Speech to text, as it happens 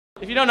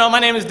If you don't know, my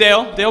name is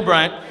Dale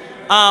Bryant.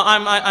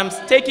 I'm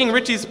taking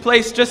Richie's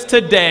place just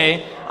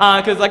today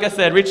because, like I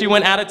said, Richie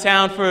went out of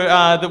town for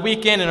the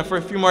weekend and for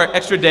a few more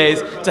extra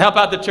days to help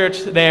out the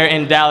church there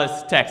in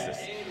Dallas, Texas.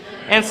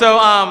 And so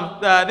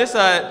this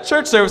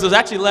church service was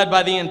actually led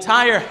by the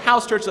entire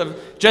house church of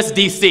just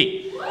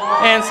D.C.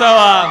 And so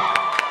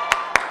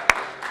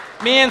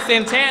me and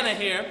Santana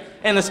here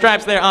and the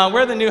Stripes there,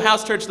 we're the new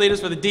house church leaders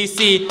for the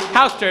D.C.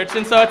 house church.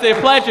 And so it's a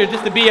pleasure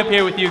just to be up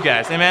here with you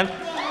guys. Amen.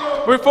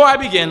 Before I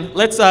begin,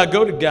 let's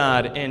go to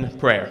God in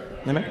prayer.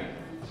 Amen.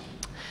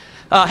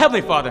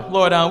 Heavenly Father,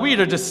 Lord, we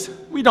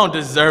don't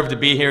deserve to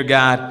be here,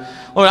 God.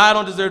 Lord, I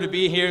don't deserve to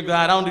be here,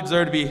 God. I don't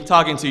deserve to be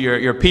talking to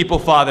your people,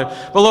 Father.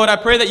 But Lord, I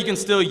pray that you can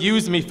still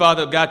use me,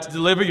 Father, God, to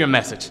deliver your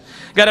message.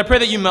 God, I pray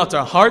that you melt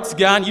our hearts,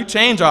 God. You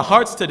change our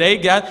hearts today,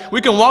 God.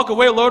 We can walk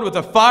away, Lord, with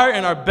a fire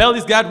in our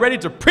bellies, God, ready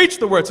to preach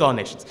the word to all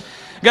nations.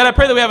 God, I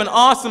pray that we have an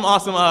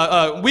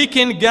awesome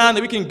weekend, God,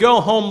 that we can go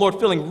home, Lord,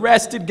 feeling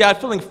rested, God,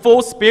 feeling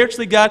full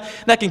spiritually, God,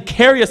 that can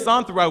carry us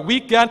on through our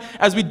week, God,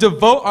 as we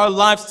devote our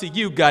lives to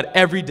you, God,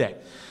 every day.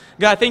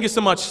 God, thank you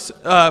so much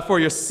for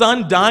your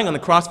son dying on the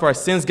cross for our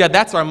sins, God.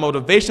 That's our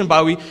motivation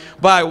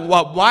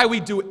why we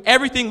do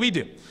everything we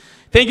do.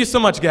 Thank you so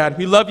much, God.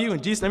 We love you.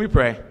 In Jesus' name we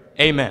pray.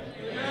 Amen.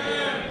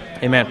 Amen.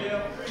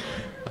 Amen.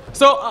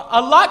 So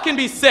a lot can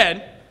be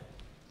said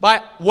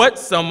by what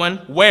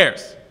someone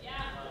wears.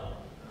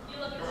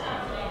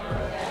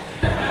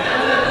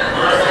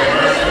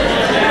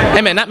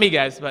 Amen. Not me,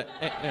 guys, but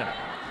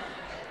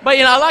But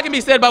a lot can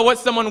be said about what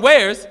someone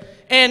wears,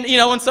 and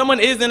when someone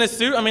is in a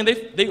suit, I mean,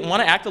 they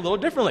want to act a little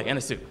differently in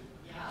a suit.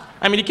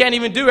 I mean, you can't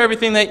even do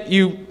everything that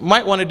you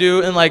might want to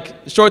do in like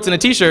shorts and a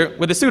t-shirt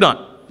with a suit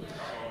on.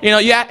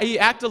 You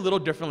act a little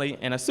differently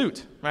in a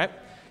suit, right?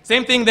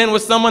 Same thing then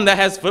with someone that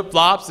has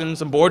flip-flops and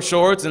some board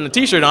shorts and a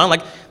t-shirt on,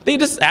 like they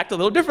just act a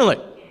little differently,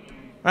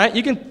 right?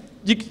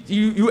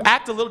 You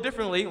act a little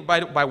differently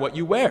by what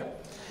you wear.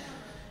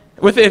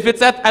 If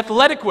it's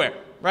athletic wear,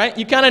 right?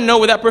 You kind of know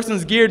what that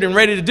person's geared and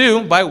ready to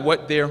do by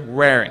what they're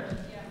wearing.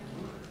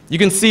 You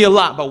can see a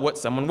lot by what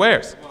someone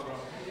wears.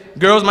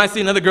 Girls might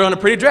see another girl in a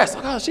pretty dress.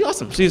 Oh, she's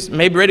awesome. She's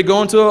maybe ready to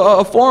go into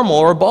a formal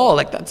or a ball.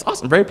 Like, that's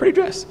awesome. Very pretty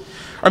dress.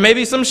 Or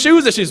maybe some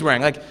shoes that she's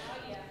wearing. Like,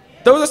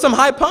 those are some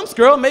high pumps,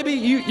 girl. Maybe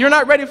you're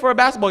not ready for a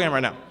basketball game right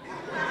now.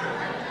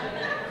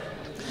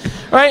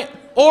 Right?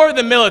 Or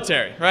the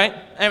military, right?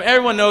 And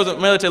everyone knows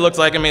what military looks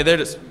like. I mean, they're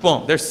just,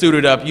 boom, they're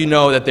suited up. You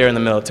know that they're in the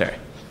military.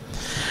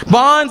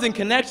 Bonds and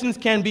connections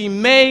can be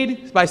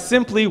made by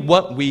simply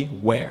what we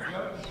wear.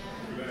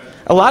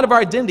 A lot of our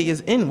identity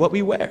is in what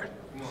we wear.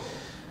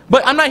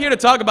 But I'm not here to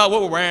talk about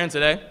what we're wearing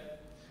today.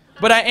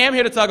 But I am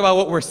here to talk about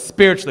what we're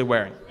spiritually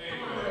wearing.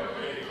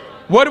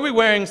 What are we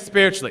wearing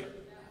spiritually?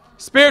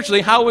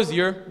 Spiritually, how was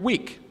your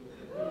week?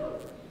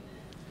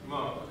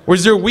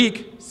 Was your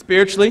week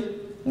spiritually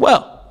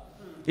well?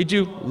 Did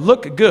you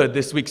look good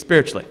this week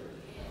spiritually?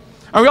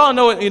 And we all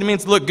know what it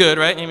means to look good,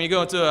 right? I mean, you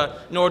go into a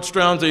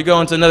Nordstrom's or you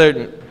go into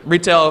another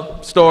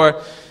retail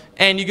store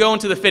and you go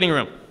into the fitting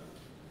room,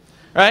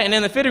 right? And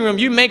in the fitting room,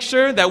 you make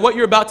sure that what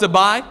you're about to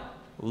buy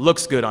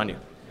looks good on you,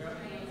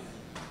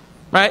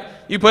 right?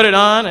 You put it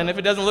on, and if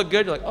it doesn't look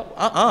good, you're like,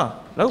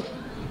 oh, nope,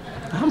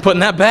 I'm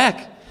putting that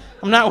back.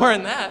 I'm not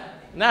wearing that.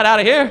 Not out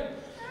of here.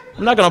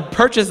 I'm not going to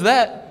purchase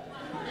that,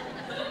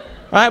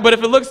 right? But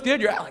if it looks good,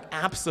 you're like,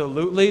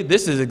 absolutely,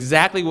 this is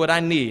exactly what I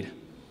need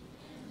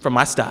for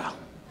my style.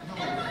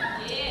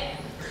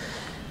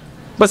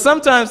 But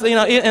sometimes,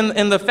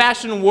 in the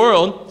fashion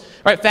world,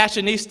 right,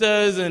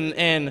 fashionistas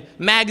and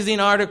magazine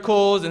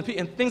articles and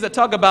things that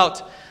talk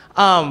about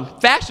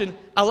fashion,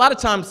 a lot of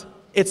times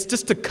it's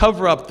just to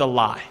cover up the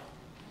lie.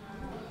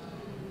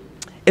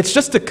 It's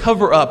just to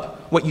cover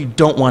up what you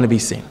don't want to be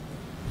seen.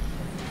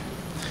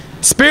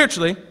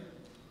 Spiritually,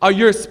 are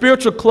your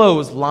spiritual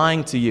clothes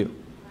lying to you?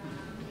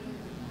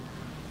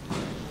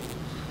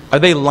 Are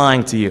they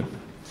lying to you?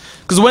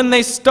 Because when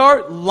they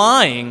start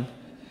lying,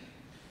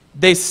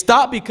 they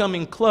stop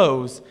becoming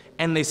clothes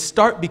and they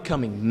start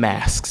becoming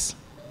masks.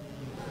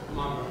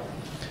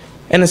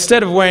 And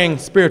instead of wearing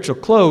spiritual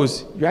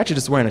clothes, you're actually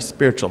just wearing a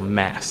spiritual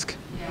mask.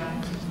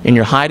 And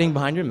you're hiding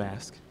behind your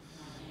mask.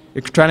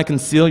 You're trying to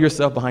conceal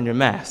yourself behind your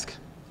mask.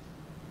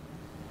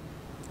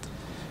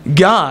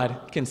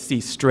 God can see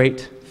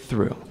straight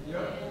through.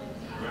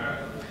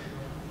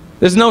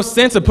 There's no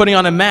sense of putting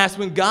on a mask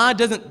when God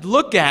doesn't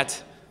look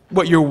at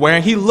what you're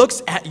wearing. He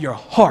looks at your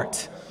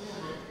heart.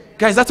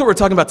 Guys, that's what we're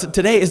talking about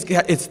today.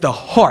 It's the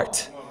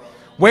heart.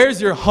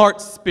 Where's your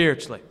heart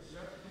spiritually?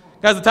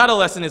 Guys, the title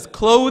lesson is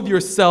Clothe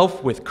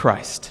Yourself with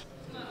Christ.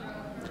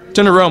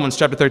 Turn to Romans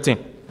chapter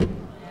 13.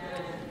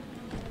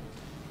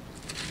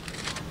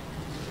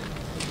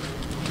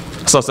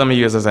 So some of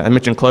you, as I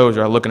mentioned clothes,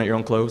 you're looking at your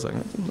own clothes. Like,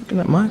 I'm looking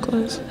at my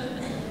clothes.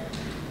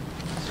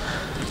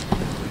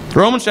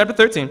 Romans chapter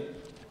 13,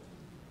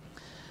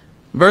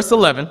 verse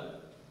 11.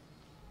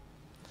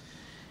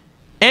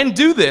 And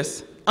do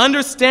this,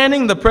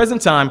 understanding the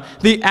present time,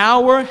 the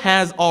hour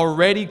has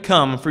already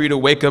come for you to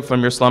wake up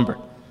from your slumber.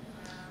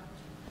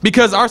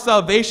 Because our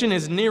salvation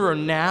is nearer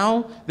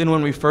now than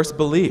when we first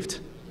believed.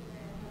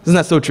 Isn't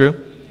that so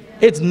true?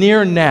 It's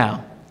nearer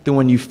now than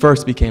when you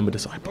first became a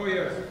disciple. Oh,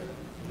 yes.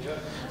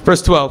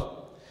 Verse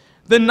 12,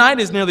 the night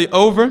is nearly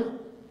over.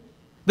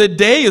 The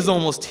day is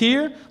almost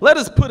here. Let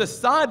us put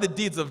aside the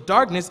deeds of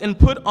darkness and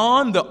put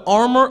on the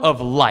armor of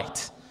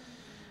light.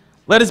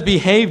 Let us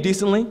behave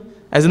decently,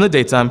 as in the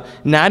daytime,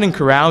 not in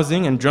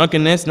carousing and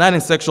drunkenness, not in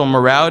sexual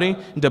immorality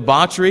and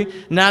debauchery,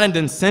 not in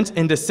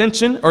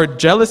dissension or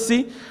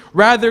jealousy.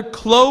 Rather,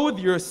 clothe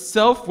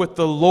yourself with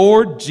the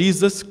Lord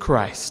Jesus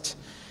Christ.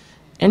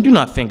 And do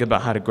not think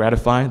about how to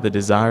gratify the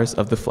desires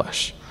of the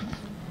flesh.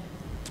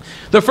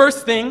 The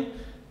first thing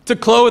to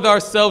clothe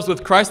ourselves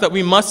with Christ that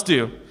we must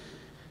do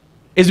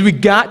is we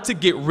got to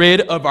get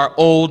rid of our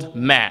old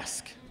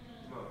mask.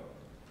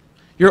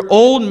 Your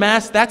old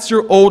mask, that's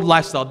your old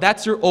lifestyle.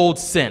 That's your old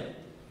sin.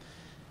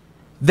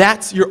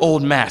 That's your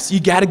old mask. You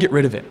got to get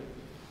rid of it.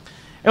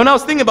 And when I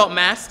was thinking about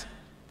masks,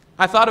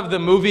 I thought of the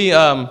movie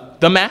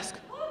The Mask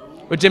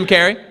with Jim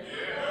Carrey.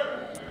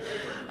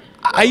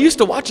 I used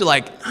to watch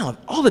it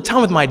all the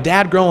time with my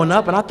dad growing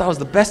up, and I thought it was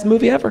the best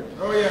movie ever.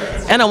 Oh,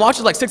 yes. And I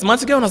watched it 6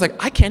 months ago, and I was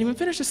like, I can't even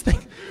finish this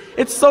thing.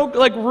 It's so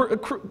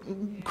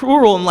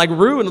cruel and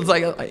rude, and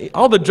it's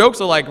all the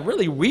jokes are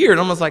really weird.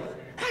 I'm just like,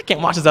 I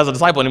can't watch this as a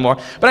disciple anymore.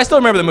 But I still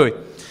remember the movie.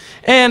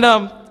 And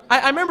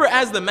I remember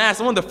as the mask,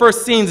 one of the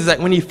first scenes is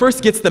that when he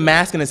first gets the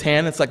mask in his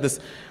hand, it's like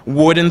this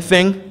wooden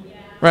thing,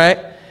 right?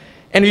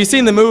 And if you see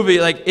in the movie,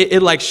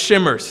 it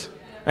shimmers.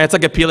 Right? It's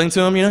appealing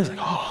to him, He's like,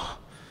 oh,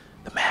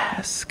 the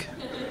mask.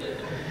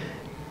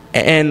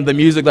 And the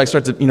music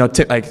starts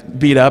to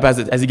beat up as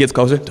he gets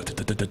closer. And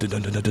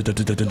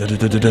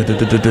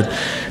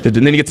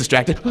then he gets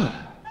distracted. Then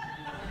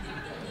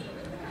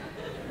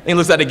he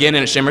looks at it again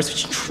and it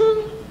shimmers.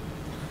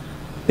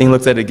 Then he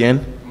looks at it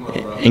again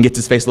and gets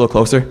his face a little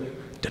closer.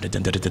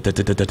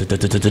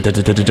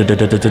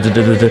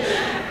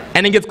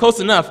 And it gets close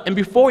enough, and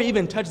before he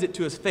even touches it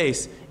to his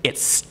face, it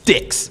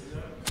sticks.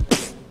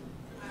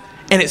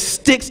 And it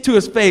sticks to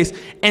his face,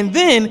 and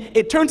then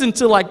it turns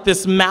into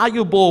this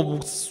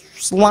malleable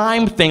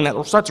slime thing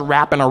that starts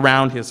wrapping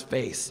around his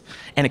face,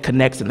 and it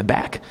connects in the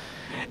back.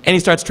 And he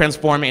starts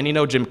transforming,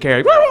 and Jim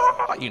Carrey,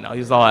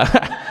 he's all,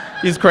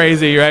 he's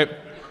crazy, right?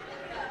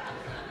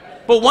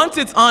 But once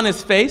it's on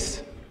his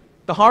face,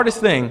 the hardest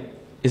thing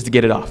is to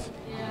get it off.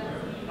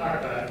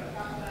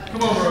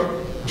 Come on,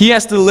 bro. He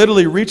has to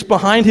literally reach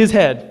behind his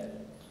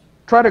head,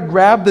 try to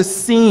grab the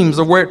seams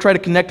of where it tried to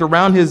connect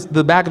around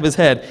the back of his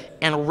head,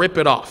 and rip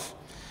it off.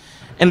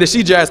 And the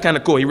CGI is kind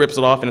of cool. He rips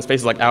it off, and his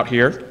face is out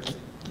here.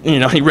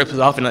 He rips it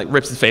off and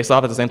rips his face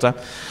off at the same time.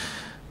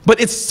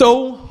 But it's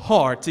so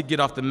hard to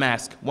get off the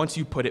mask once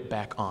you put it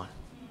back on.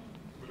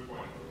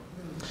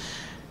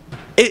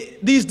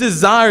 These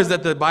desires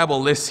that the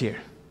Bible lists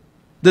here,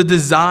 the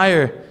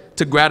desire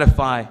to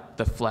gratify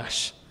the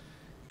flesh,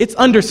 it's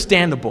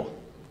understandable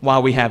why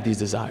we have these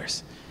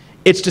desires.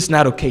 It's just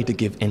not okay to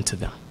give in to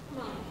them.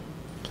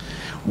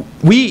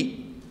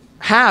 We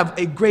have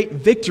a great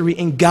victory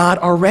in God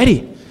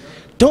already.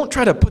 Don't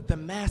try to put the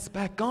mask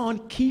back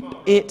on. Keep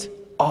it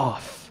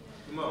off.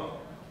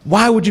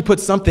 Why would you put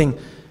something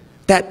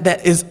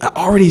that is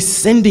already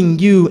sending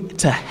you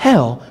to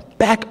hell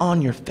back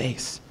on your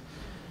face?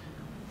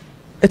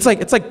 It's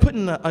like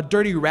putting a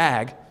dirty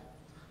rag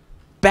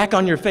back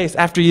on your face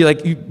after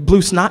you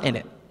blew snot in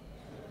it.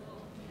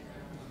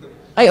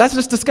 Hey, that's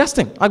just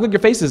disgusting. I look at your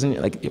faces and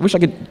I wish I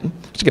could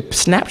get a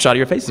snapshot of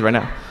your faces right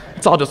now.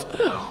 It's all just,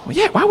 oh,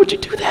 yeah, why would you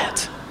do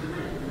that?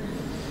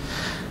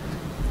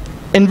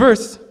 In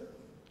verse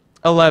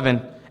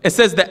 11, it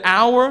says, the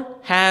hour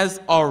has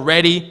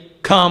already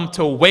come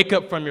to wake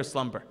up from your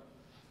slumber.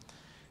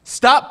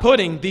 Stop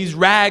putting these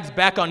rags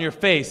back on your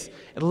face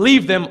and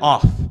leave them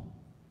off.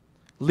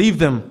 Leave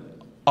them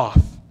off.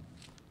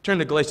 Turn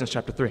to Galatians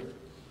chapter 3.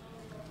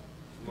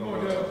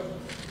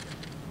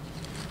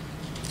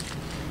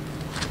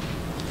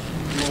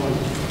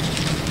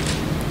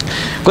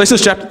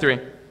 Galatians chapter 3,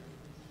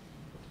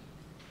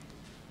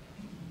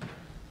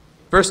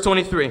 verse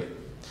 23.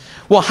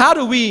 Well, how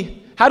do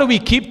we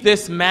keep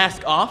this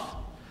mask off,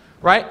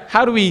 right?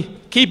 How do we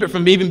keep it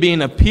from even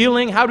being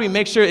appealing? How do we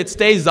make sure it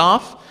stays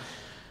off?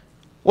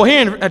 Well,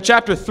 here in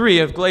chapter 3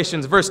 of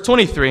Galatians, verse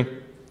 23,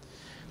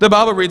 the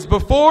Bible reads,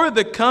 before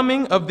the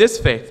coming of this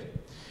faith,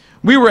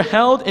 we were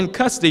held in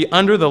custody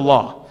under the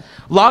law,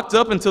 locked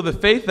up until the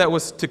faith that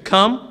was to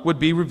come would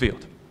be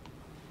revealed.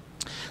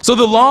 So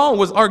the law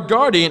was our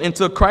guardian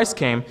until Christ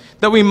came,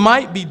 that we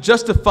might be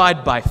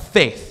justified by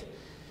faith.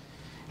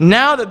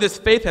 Now that this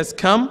faith has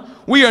come,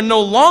 we are no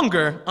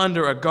longer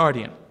under a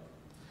guardian.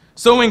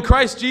 So in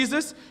Christ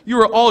Jesus, you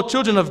are all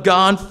children of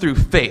God through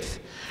faith.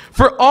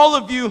 For all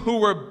of you who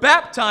were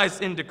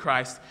baptized into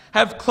Christ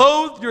have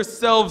clothed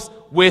yourselves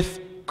with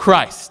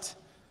Christ.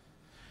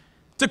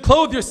 To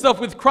clothe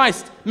yourself with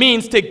Christ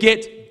means to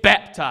get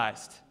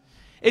baptized.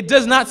 It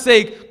does not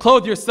say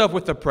clothe yourself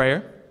with a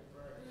prayer.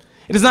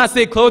 It does not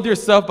say clothe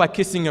yourself by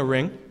kissing a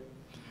ring.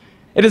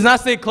 It does not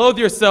say clothe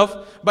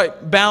yourself by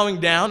bowing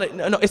down.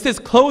 No, it says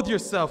clothe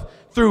yourself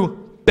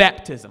through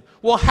baptism.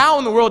 Well, how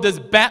in the world does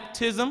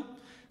baptism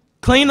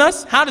clean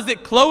us? How does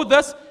it clothe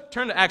us?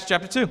 turn to Acts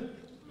chapter 2.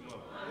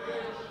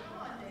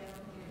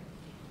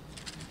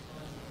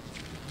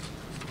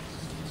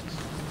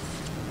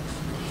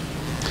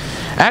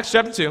 Acts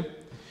chapter 2.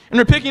 And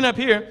we're picking up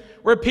here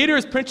where Peter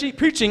is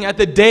preaching at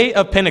the day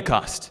of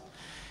Pentecost.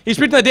 He's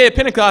preaching the day of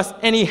Pentecost,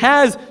 and he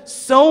has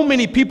so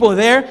many people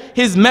there.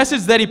 His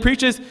message that he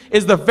preaches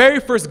is the very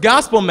first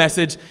gospel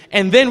message,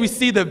 and then we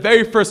see the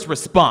very first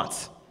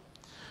response.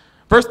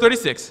 Verse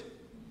 36.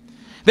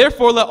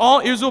 Therefore, let all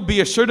Israel be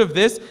assured of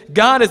this: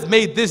 God has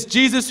made this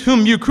Jesus,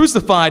 whom you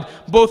crucified,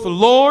 both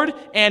Lord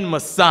and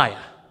Messiah.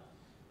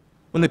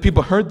 When the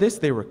people heard this,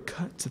 they were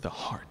cut to the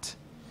heart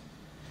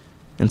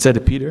and said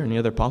to Peter and the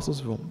other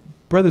apostles, well,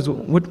 brothers,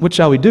 what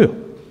shall we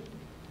do?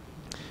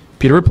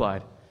 Peter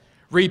replied,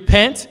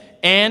 repent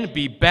and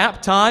be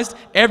baptized,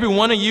 every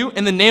one of you,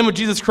 in the name of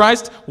Jesus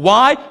Christ.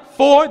 Why?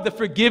 For the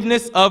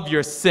forgiveness of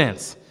your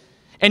sins.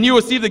 And you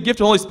will receive the gift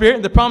of the Holy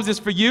Spirit. The promise is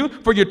for you,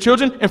 for your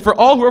children, and for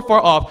all who are far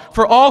off,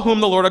 for all whom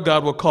the Lord our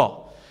God will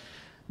call.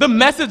 The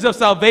message of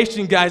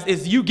salvation, guys,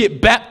 is you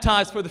get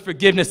baptized for the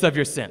forgiveness of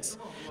your sins.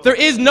 There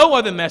is no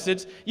other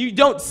message. You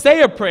don't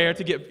say a prayer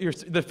to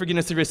get the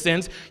forgiveness of your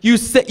sins.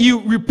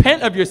 You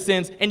repent of your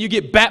sins, and you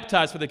get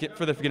baptized for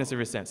the forgiveness of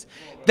your sins.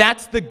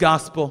 That's the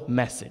gospel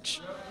message.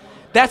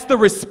 That's the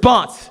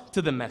response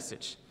to the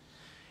message.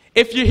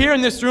 If you're here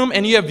in this room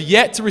and you have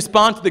yet to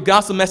respond to the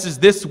gospel message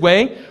this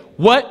way,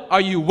 what are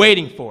you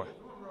waiting for?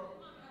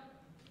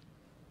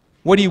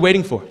 What are you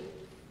waiting for?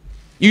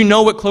 You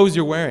know what clothes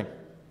you're wearing.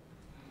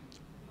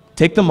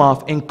 Take them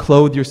off and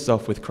clothe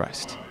yourself with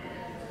Christ.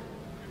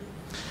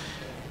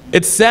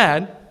 It's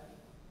sad,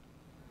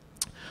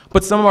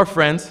 but some of our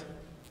friends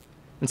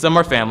and some of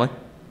our family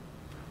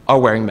are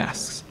wearing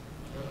masks.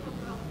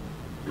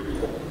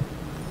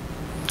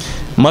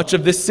 Much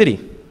of this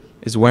city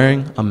is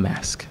wearing a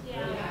mask.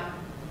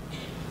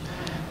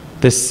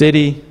 This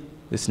city,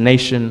 this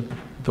nation,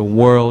 the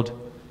world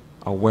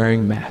are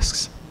wearing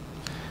masks.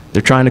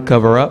 They're trying to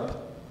cover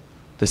up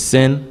the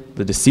sin,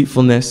 the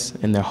deceitfulness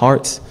in their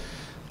hearts,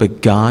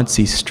 but God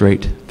sees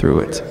straight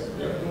through it.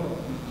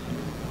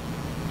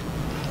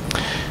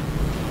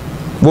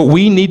 What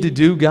we need to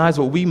do, guys,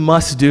 what we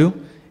must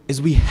do,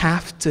 is we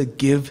have to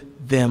give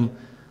them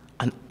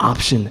an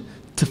option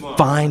to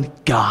find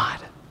God,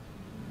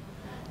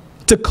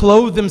 to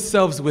clothe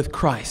themselves with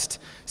Christ.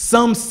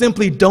 Some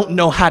simply don't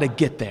know how to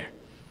get there.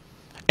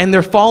 And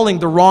they're following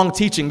the wrong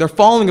teaching. They're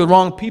following the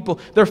wrong people.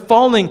 They're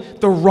following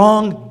the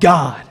wrong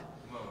God.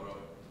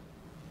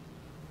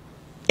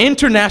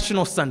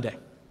 International Sunday.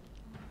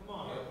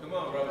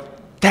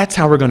 That's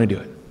how we're going to do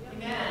it.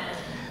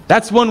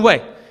 That's one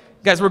way.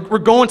 Guys, we're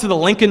going to the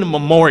Lincoln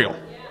Memorial.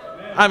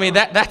 I mean,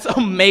 that's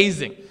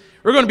amazing.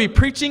 We're going to be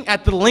preaching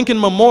at the Lincoln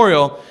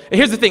Memorial. And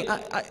here's the thing.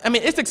 I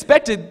mean, it's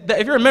expected that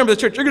if you're a member of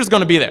the church, you're just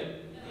going to be there.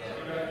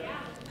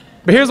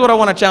 But here's what I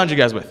want to challenge you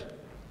guys with.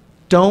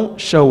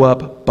 Don't show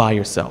up by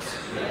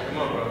yourself.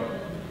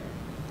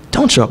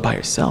 Don't show up by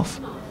yourself.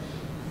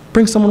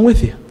 Bring someone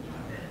with you.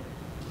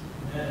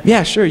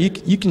 Yeah, sure, you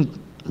can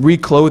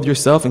reclothe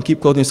yourself and keep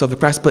clothing yourself with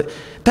Christ, but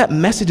that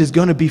message is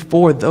going to be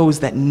for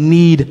those that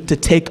need to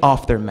take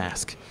off their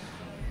mask.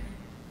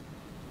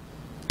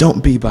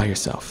 Don't be by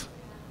yourself.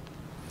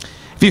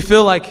 If you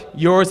feel like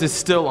yours is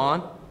still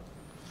on,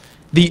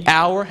 the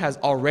hour has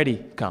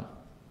already come.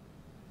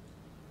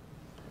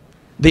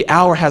 The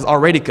hour has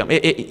already come.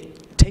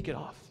 Take it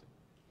off.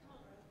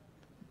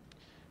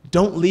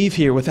 Don't leave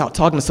here without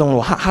talking to someone,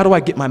 well, how do I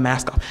get my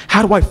mask off?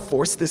 How do I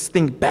force this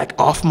thing back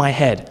off my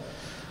head?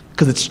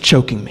 Because it's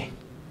choking me.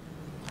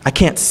 I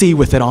can't see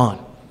with it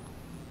on.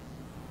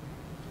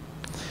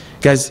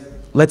 Guys,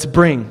 let's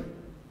bring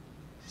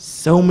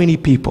so many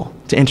people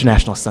to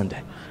International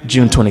Sunday,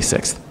 June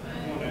 26th.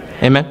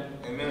 Amen?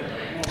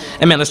 Amen.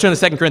 Amen. Let's turn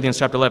to 2 Corinthians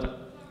chapter 11.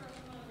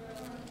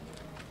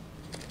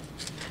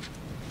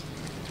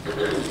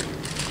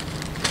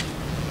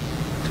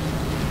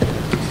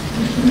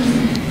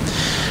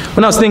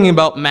 When I was thinking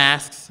about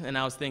masks and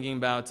I was thinking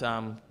about,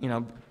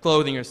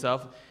 clothing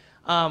yourself,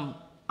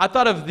 I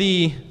thought of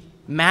the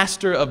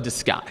master of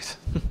disguise.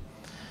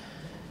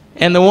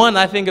 And the one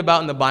I think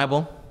about in the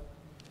Bible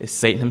is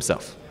Satan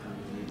himself,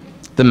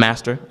 the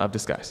master of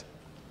disguise.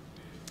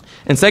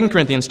 In 2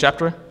 Corinthians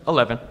chapter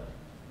 11,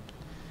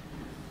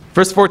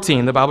 verse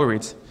 14, the Bible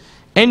reads,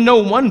 "And no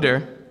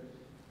wonder,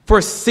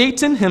 for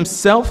Satan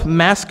himself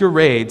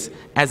masquerades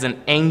as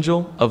an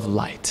angel of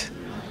light."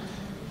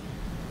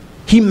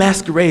 He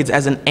masquerades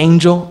as an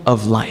angel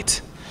of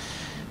light.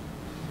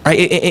 All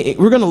right,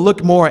 we're going to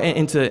look more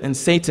into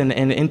Satan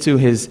and into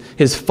his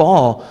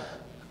fall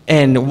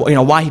and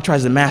why he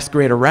tries to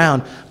masquerade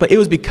around, but it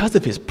was because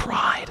of his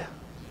pride.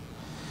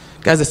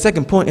 Guys, the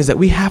second point is that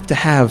we have to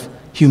have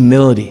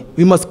humility.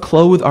 We must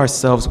clothe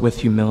ourselves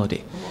with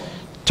humility.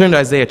 Turn to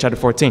Isaiah chapter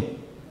 14.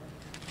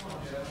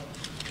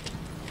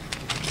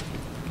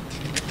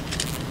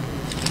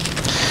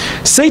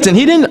 Satan,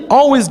 he didn't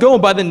always go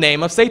by the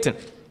name of Satan.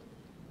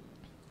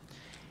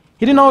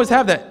 He didn't always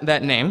have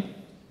that name.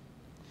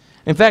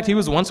 In fact, he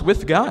was once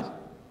with God.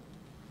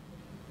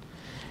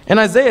 In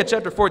Isaiah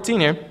chapter 14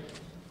 here,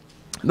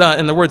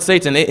 And the word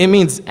Satan, it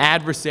means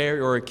adversary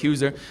or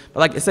accuser. But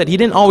like I said, he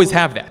didn't always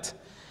have that.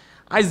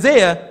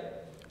 Isaiah,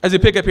 as we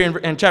pick up here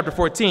in chapter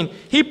 14,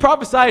 he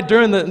prophesied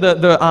during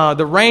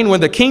the reign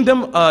when the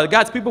kingdom,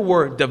 God's people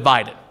were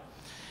divided.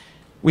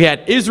 We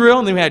had Israel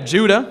and then we had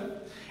Judah.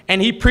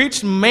 And he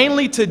preached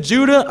mainly to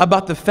Judah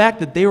about the fact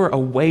that they were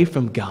away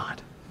from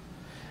God.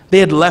 They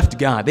had left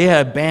God. They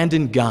had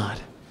abandoned God.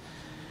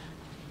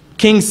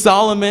 King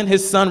Solomon,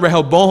 his son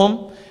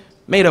Rehoboam,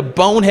 made a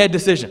bonehead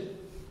decision.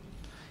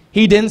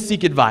 He didn't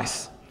seek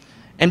advice.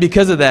 And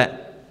because of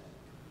that,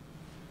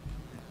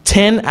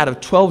 10 out of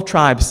 12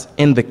 tribes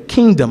in the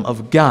kingdom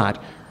of God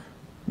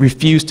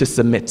refused to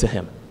submit to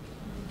him.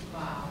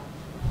 Wow.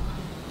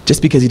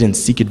 Just because he didn't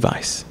seek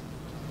advice.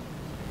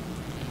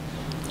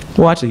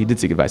 Well, actually, he did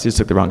seek advice. He just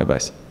took the wrong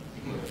advice.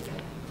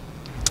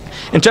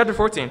 In chapter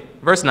 14,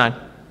 verse 9,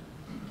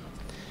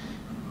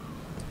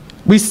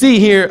 we see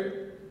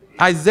here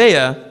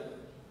Isaiah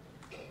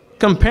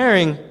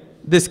comparing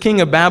this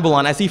king of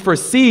Babylon as he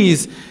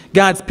foresees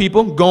God's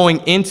people going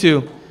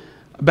into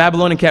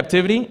Babylonian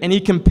captivity, and he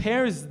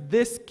compares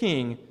this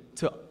king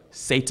to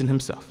Satan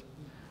himself.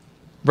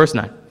 Verse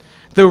 9,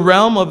 the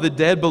realm of the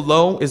dead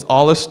below is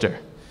all astir.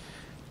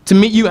 To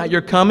meet you at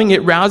your coming,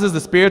 it rouses the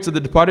spirits of the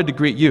departed to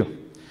greet you.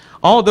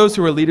 All those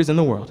who are leaders in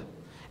the world.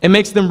 It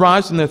makes them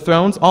rise from their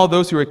thrones, all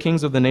those who are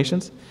kings of the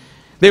nations.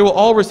 They will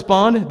all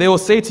respond. They will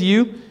say to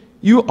you,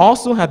 you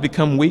also have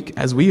become weak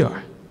as we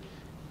are.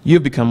 You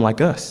have become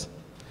like us.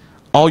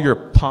 All your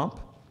pomp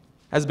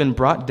has been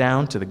brought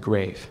down to the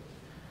grave.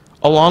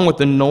 Along with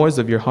the noise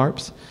of your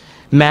harps,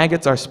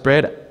 maggots are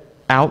spread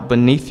out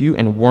beneath you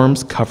and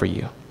worms cover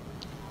you.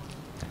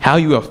 How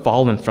you have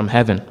fallen from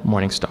heaven,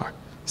 morning star,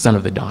 son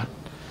of the dawn.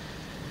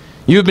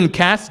 You have been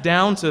cast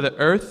down to the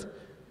earth,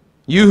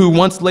 you who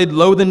once laid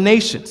low the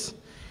nations.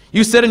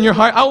 You said in your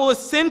heart, I will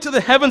ascend to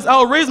the heavens. I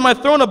will raise my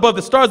throne above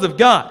the stars of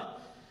God.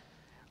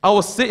 I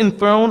will sit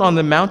enthroned on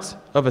the mount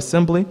of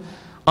assembly,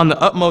 on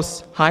the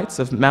utmost heights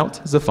of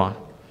Mount Zaphon.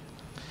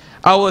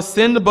 I will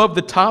ascend above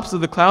the tops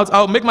of the clouds. I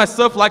will make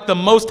myself like the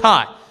Most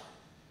High.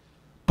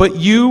 But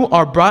you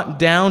are brought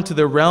down to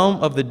the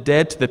realm of the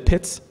dead, to the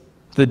pits,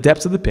 to the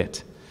depths of the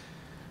pit.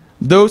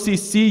 Those who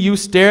see you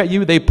stare at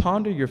you, they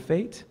ponder your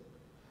fate.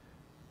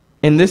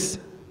 In this,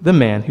 the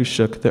man who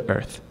shook the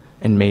earth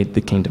and made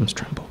the kingdoms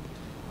tremble.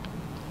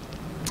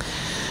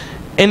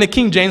 In the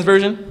King James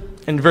Version,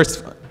 in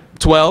verse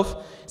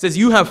 12, it says,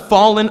 you have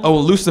fallen, O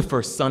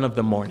Lucifer, son of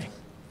the morning.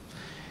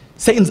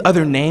 Satan's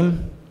other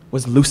name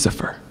was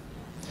Lucifer.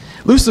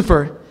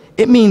 Lucifer,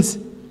 it means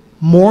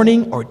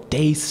morning or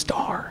day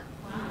star.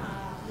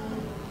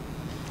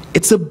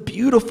 It's a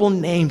beautiful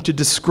name to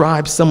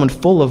describe someone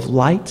full of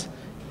light,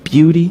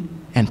 beauty,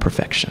 and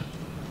perfection.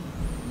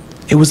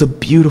 It was a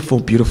beautiful,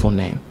 beautiful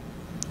name.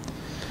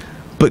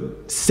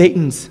 But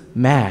Satan's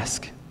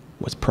mask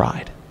was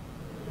pride.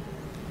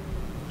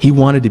 He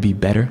wanted to be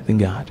better than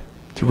God,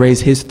 to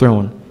raise his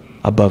throne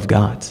above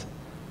God's.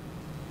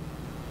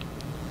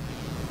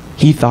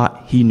 He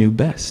thought he knew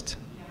best.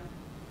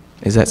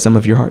 Is that some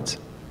of your hearts?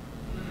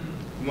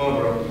 Come on,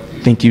 bro.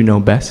 Think you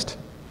know best?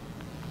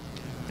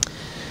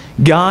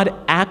 God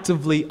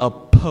actively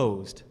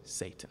opposed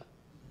Satan.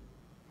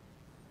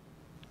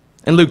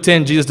 In Luke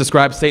 10, Jesus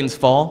describes Satan's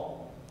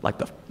fall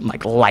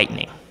like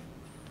lightning.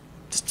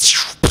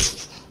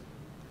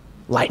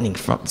 Lightning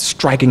from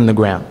striking the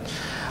ground.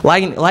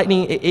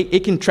 Lightning,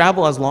 it can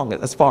travel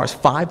as far as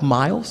 5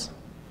 miles,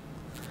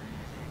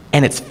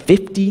 and it's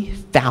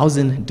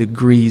 50,000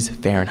 degrees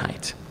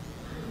Fahrenheit.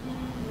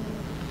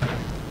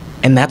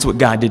 And that's what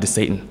God did to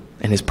Satan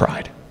and his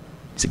pride.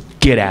 He said,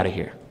 get out of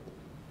here.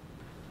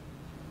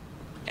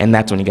 And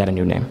that's when he got a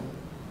new name.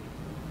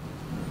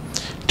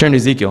 Turn to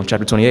Ezekiel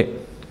chapter 28.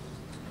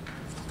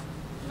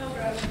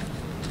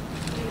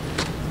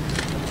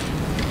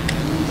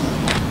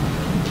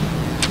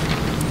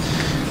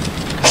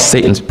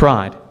 Satan's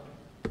pride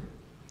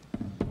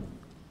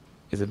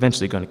is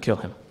eventually going to kill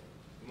him.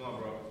 Come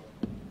on, bro.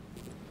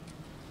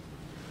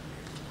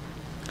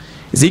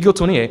 Ezekiel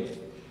 28.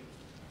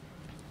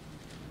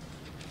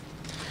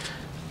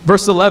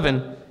 Verse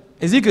 11,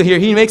 Ezekiel here,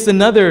 he makes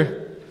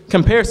another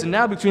comparison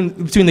now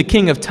between the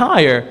king of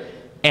Tyre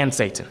and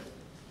Satan.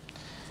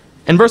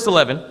 In verse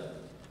 11,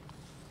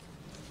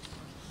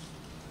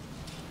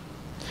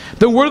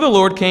 the word of the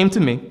Lord came to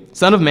me,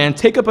 Son of man,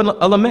 take up a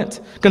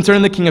lament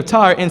concerning the king of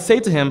Tyre and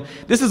say to him,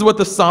 this is what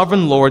the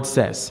sovereign Lord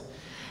says.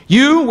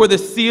 You were the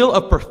seal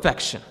of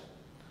perfection,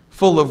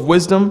 full of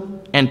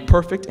wisdom and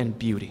perfect in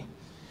beauty.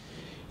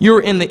 You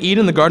were in the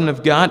Eden, the garden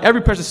of God.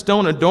 Every precious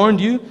stone adorned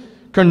you,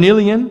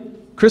 carnelian,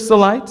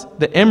 chrysolite,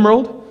 the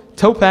emerald,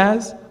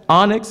 topaz,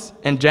 onyx,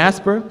 and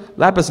jasper,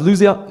 lapis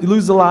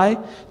lazuli,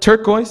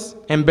 turquoise,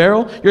 and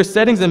beryl. Your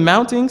settings and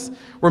mountings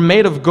were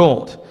made of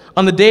gold.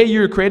 On the day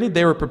you were created,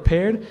 they were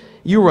prepared.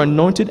 You were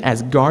anointed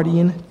as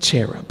guardian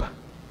cherub.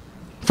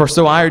 For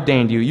so I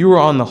ordained you. You were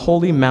on the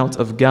holy mount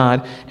of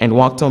God and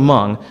walked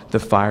among the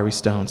fiery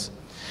stones.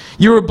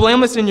 You were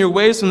blameless in your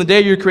ways from the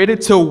day you were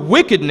created till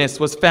wickedness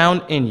was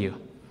found in you.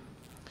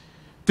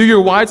 Through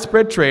your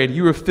widespread trade,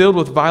 you were filled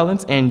with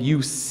violence and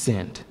you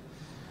sinned.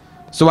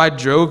 So I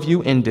drove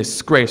you in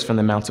disgrace from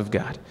the mounts of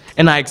God,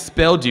 and I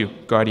expelled you,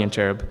 guardian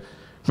cherub,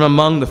 from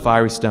among the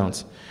fiery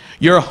stones.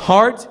 Your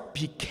heart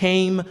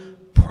became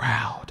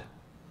proud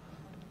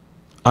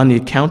on the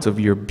account of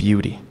your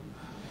beauty,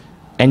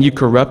 and you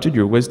corrupted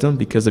your wisdom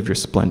because of your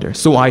splendor.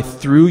 So I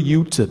threw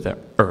you to the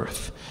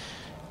earth.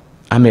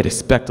 I made a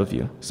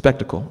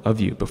spectacle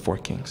of you before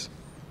kings.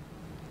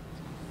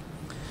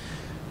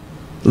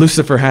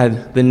 Lucifer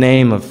had the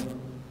name of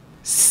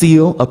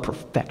seal of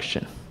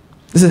perfection.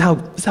 This is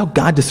how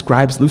God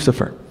describes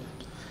Lucifer.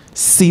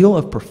 Seal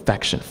of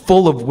perfection,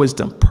 full of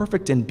wisdom,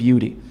 perfect in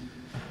beauty.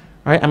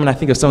 Right? I mean, I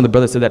think if some of the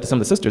brothers said that to some of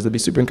the sisters, they'd be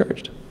super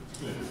encouraged.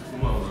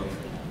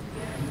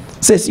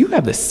 Sis, you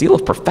have the seal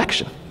of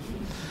perfection.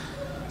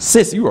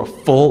 Sis, you are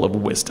full of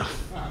wisdom.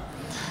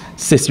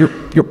 Sis,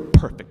 you're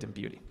perfect in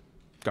beauty.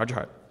 Guard your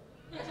heart.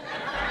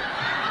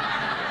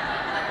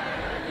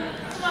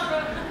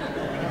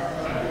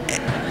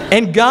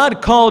 And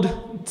God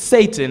called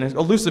Satan,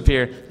 or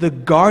Lucifer, the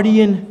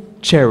guardian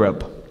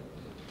cherub.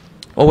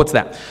 Well, what's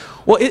that?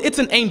 Well, it's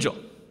an angel.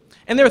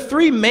 And there are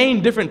three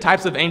main different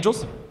types of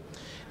angels.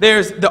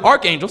 There's the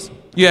archangels.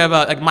 You have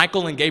like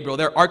Michael and Gabriel.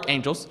 They're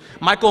archangels.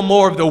 Michael,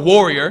 more of the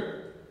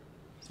warrior.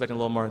 Expecting a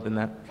little more than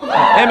that.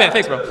 Amen.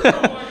 Thanks, bro.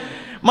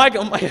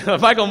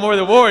 Michael, more of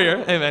the warrior.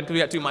 Amen. Because we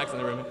got two mics in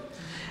the room.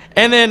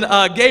 And then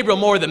Gabriel,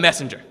 more of the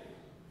messenger.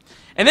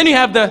 And then you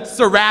have the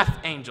seraph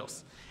angels.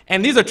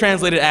 And these are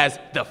translated as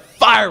the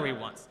fiery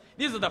ones.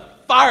 These are the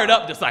fired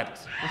up disciples.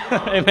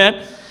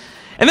 Amen.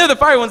 And they're the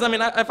fiery ones. I mean,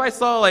 if I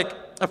saw like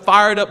a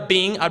fired up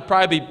being, I'd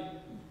probably be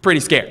pretty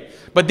scared.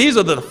 But these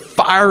are the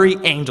fiery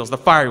angels, the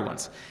fiery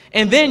ones.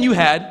 And then you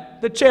had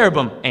the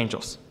cherubim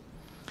angels.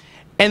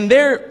 And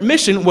their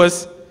mission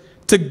was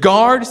to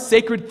guard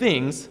sacred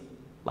things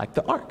like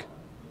the Ark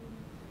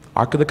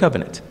of the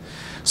Covenant.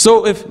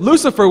 So if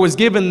Lucifer was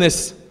given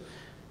this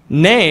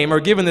name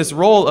or given this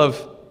role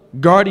of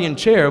guardian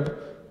cherub,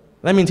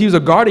 that means he was a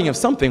guardian of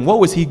something.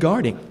 What was he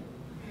guarding?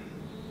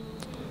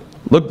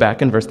 Look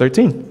back in verse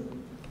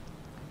 13.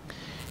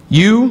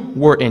 You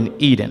were in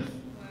Eden,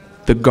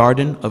 the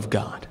garden of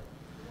God.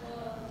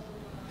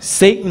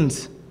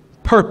 Satan's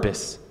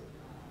purpose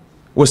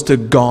was to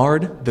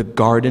guard the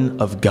garden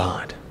of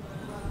God.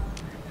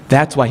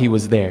 That's why he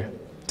was there,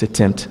 to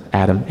tempt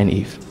Adam and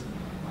Eve.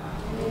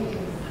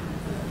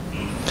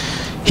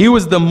 He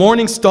was the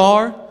morning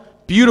star,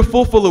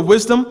 beautiful, full of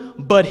wisdom,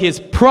 but his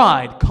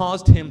pride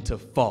caused him to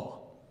fall.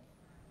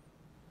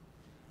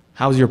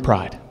 How's your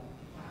pride?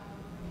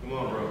 Come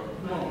on, bro.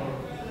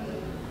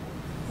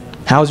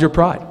 How's your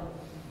pride?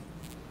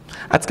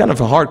 That's kind of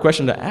a hard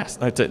question to ask,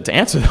 to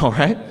answer though,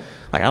 right?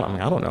 Like, I don't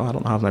know. I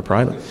don't know how's my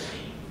pride.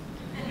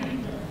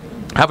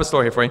 I have a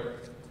story here for you.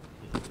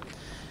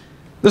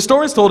 The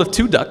story is told of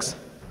two ducks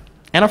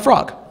and a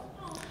frog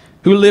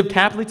who lived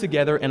happily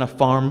together in a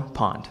farm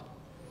pond.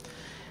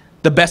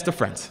 The best of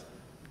friends.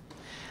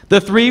 The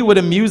three would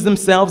amuse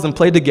themselves and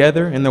play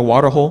together in their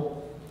water hole.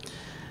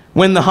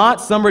 When the hot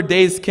summer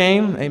days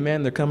came,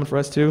 amen, they're coming for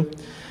us too.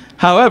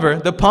 However,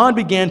 the pond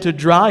began to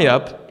dry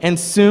up, and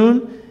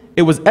soon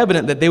it was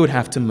evident that they would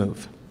have to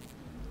move.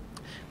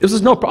 This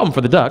was no problem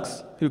for the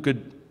ducks, who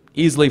could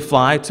easily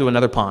fly to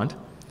another pond.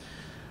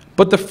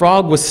 But the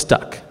frog was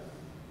stuck.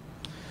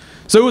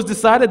 So it was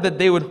decided that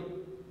they would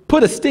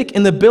put a stick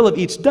in the bill of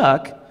each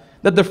duck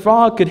that the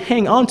frog could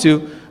hang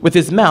onto with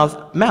his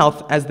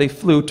mouth as they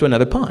flew to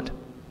another pond.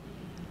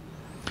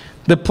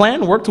 The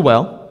plan worked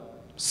well,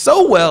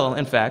 so well,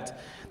 in fact,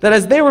 that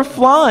as they were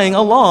flying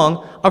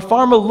along, a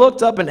farmer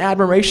looked up in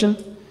admiration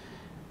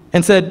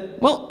and said,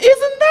 "Well,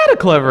 isn't that a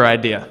clever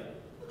idea?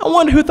 I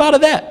wonder who thought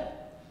of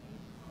that."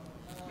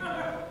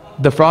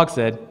 The frog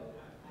said,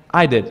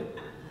 "I did,"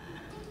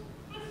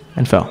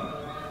 and fell.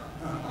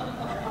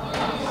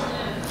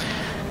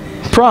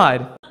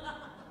 Pride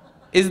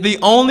is the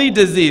only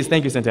disease,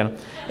 thank you, Santana,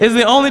 is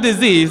the only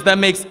disease that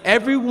makes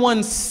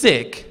everyone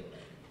sick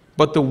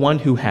but the one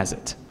who has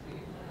it.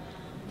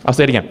 I'll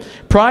say it again.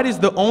 Pride is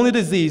the only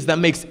disease that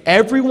makes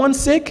everyone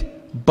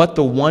sick but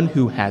the one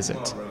who has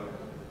it.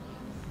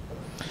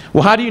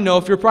 Well, how do you know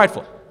if you're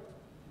prideful?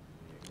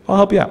 I'll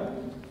help you out.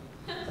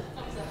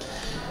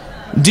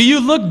 Do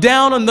you look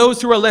down on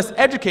those who are less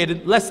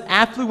educated, less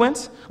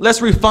affluent, less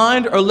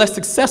refined, or less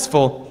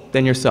successful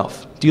than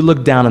yourself? Do you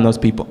look down on those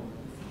people?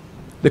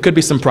 There could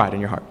be some pride in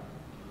your heart.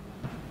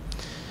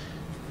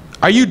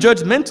 Are you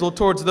judgmental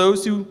towards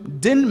those who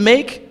didn't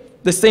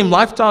make the same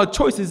lifestyle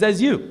choices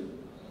as you?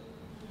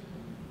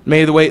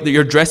 Maybe the way that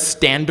your dress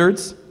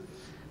standards,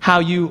 how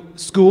you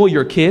school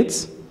your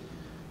kids,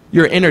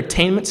 your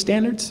entertainment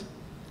standards,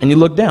 and you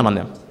look down on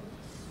them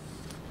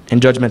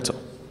and judgmental.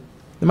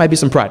 There might be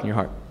some pride in your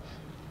heart.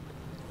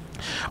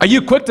 Are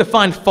you quick to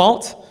find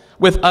fault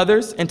with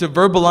others and to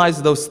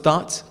verbalize those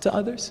thoughts to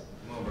others?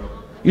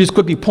 You just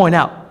quickly point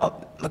out, "Oh,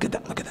 look at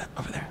that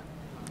over there.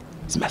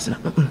 It's messing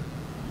up."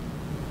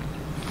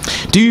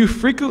 Do you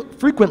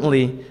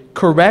frequently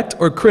correct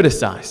or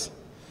criticize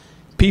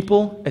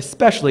people,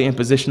 especially in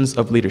positions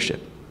of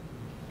leadership?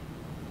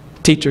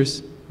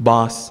 Teachers,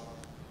 boss,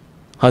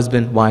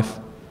 husband, wife,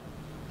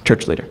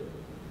 church leader.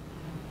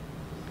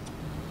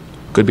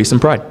 Could be some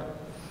pride.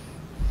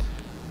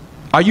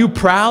 Are you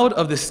proud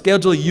of the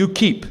schedule you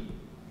keep?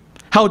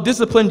 How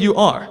disciplined you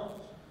are?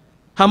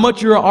 How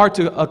much you are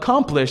to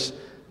accomplish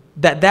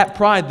that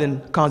pride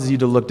then causes you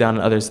to look down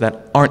on others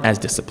that aren't as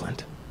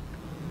disciplined?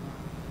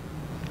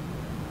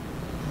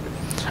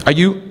 Are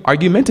you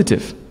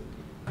argumentative?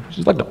 You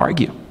just like to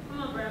argue.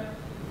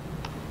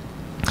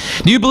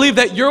 Do you believe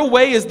that your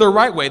way is the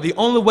right way, the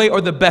only way, or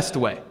the best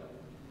way?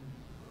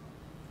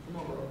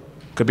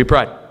 Could be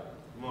pride.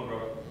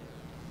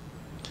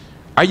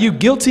 Are you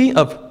guilty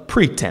of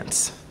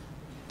pretense?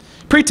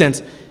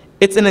 Pretense,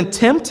 it's an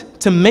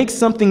attempt to make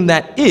something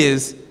that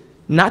is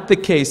not the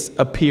case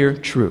appear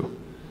true.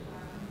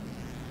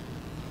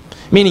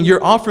 Meaning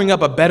you're offering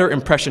up a better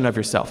impression of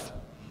yourself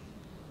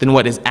than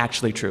what is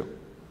actually true.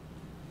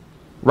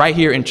 Right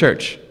here in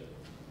church,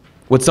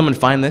 would someone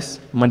find this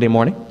Monday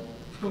morning?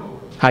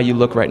 How you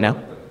look right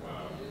now?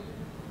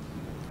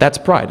 That's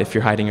pride if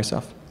you're hiding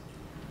yourself.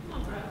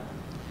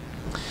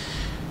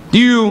 Do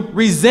you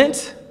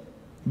resent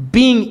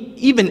being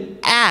even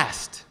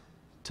asked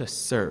to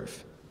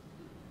serve?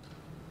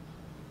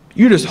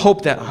 You just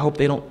hope that, I hope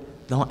they don't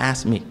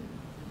ask me.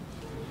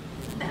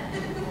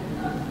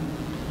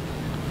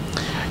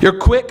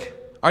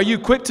 Are you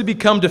quick to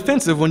become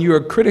defensive when you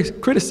are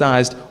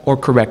criticized or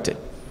corrected?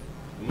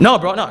 No,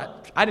 bro, no,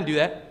 I didn't do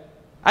that.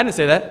 I didn't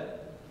say that.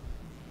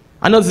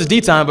 I know this is D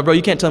time, but bro,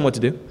 you can't tell them what to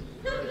do.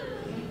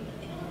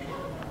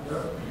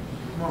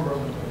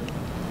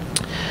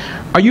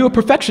 Are you a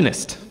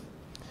perfectionist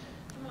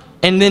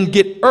and then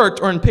get irked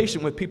or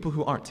impatient with people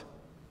who aren't?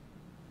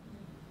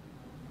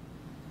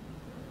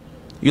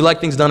 You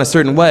like things done a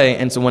certain way,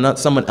 and so when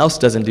someone else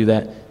doesn't do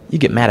that, you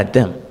get mad at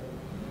them.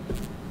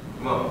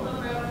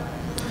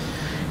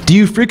 Do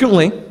you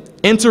frequently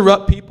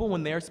interrupt people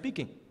when they are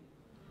speaking?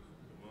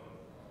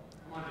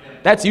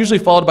 That's usually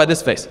followed by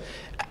this face.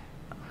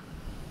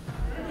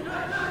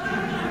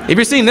 If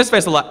you're seeing this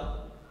face a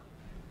lot,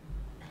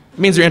 it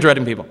means you're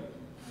interrupting people.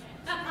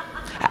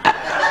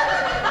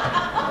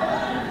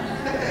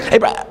 Hey,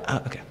 bro.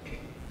 Okay.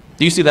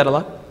 Do you see that a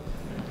lot?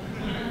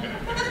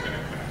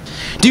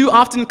 Do you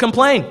often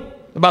complain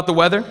about the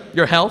weather,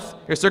 your health,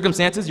 your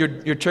circumstances,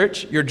 your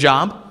church, your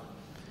job?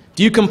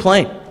 Do you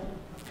complain?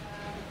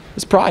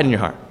 There's pride in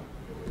your heart.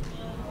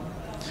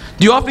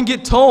 Do you often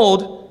get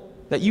told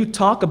that you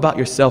talk about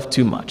yourself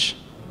too much?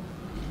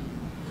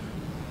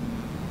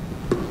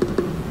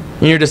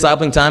 In your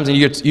discipling times, and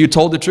you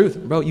told the truth.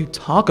 Bro, you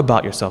talk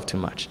about yourself too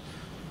much.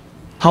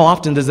 How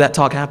often does that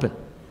talk happen?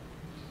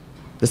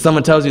 That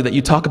someone tells you that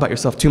you talk about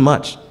yourself too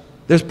much.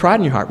 There's pride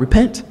in your heart.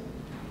 Repent.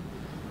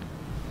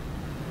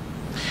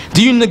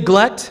 Do you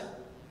neglect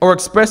to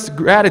express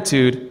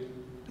gratitude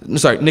for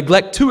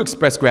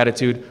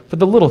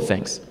the little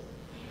things?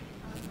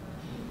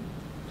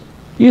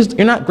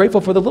 You're not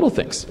grateful for the little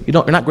things.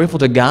 You're not grateful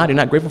to God. You're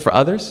not grateful for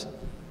others.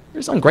 You're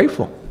just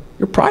ungrateful.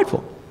 You're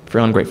prideful if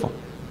you're ungrateful.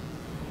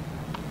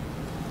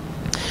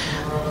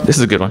 This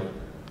is a good one.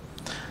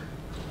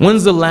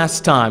 When's the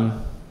last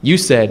time you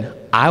said,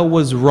 I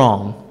was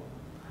wrong,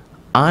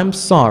 I'm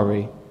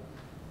sorry,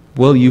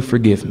 will you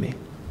forgive me?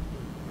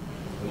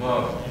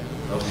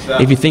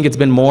 If you think it's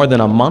been more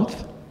than a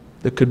month,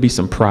 there could be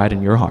some pride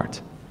in your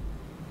heart.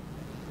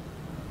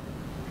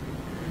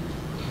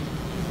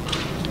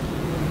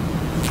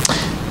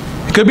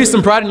 It could be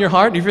some pride in your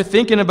heart. If you're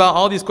thinking about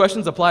all these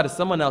questions, apply to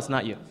someone else,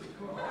 not you.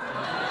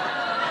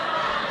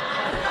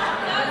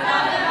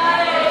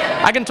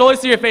 I can totally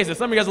see your faces.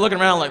 Some of you guys are looking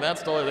around like,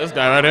 that's totally this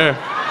guy right here.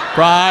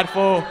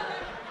 Prideful.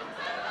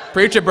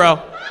 Preach it, bro.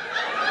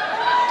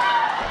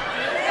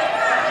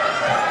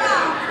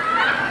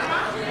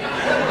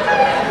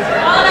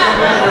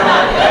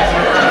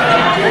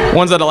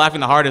 Ones that are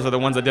laughing the hardest are the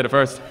ones that did it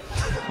first.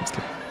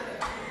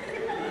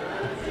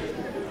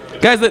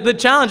 Guys, the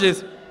challenge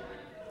is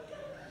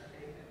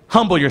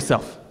humble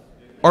yourself,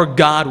 or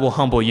God will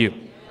humble you.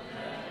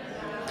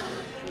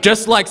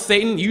 Just like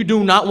Satan, you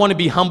do not want to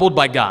be humbled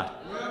by God.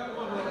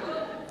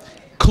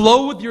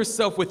 Clothe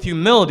yourself with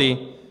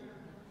humility.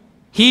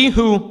 He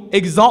who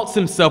exalts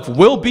himself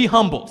will be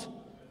humbled.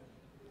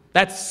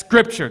 That's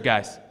scripture,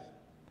 guys.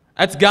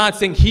 That's God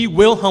saying he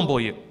will humble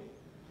you.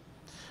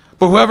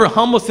 But whoever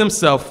humbles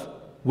himself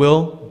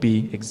will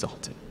be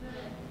exalted.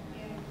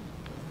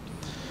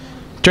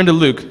 Turn to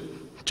Luke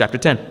chapter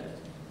 10.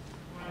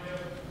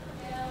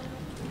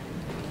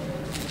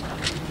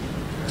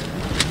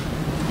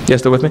 You guys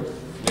still with me?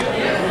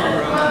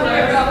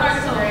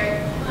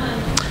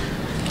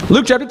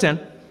 Luke chapter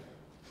 10.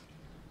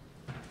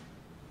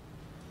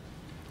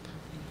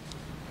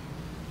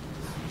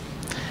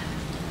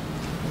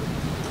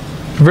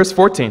 Verse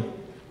 14.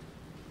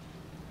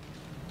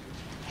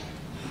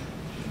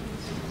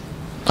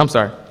 I'm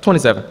sorry,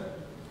 27.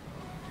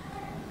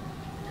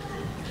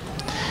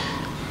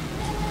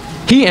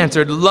 He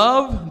answered,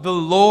 love the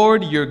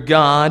Lord your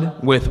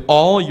God with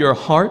all your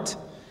heart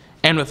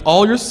and with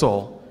all your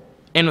soul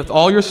and with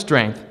all your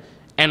strength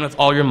and with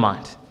all your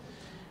mind,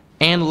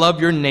 and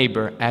love your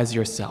neighbor as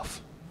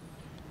yourself.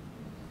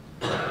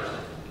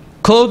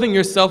 Clothing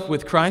yourself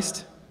with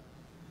Christ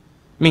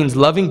means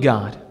loving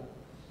God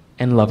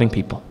and loving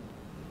people.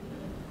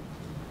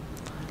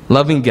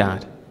 Loving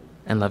God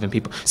and loving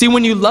people. See,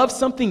 when you love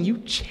something, you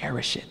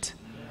cherish it.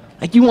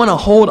 Like you want to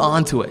hold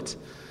on to it.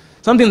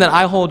 Something that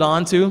I hold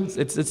on to,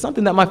 it's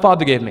something that my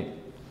father gave me.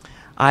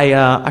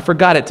 I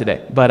forgot it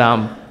today, but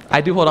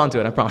I do hold on to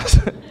it, I promise.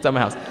 It's at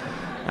my house.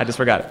 I just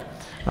forgot it.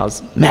 I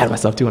was mad at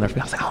myself too when I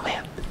forgot. I was like, oh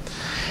man.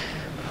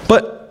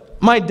 But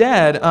my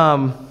dad,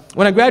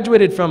 when I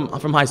graduated from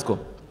high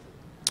school,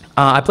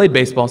 I played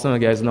baseball. Some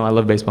of you guys know I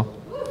love baseball.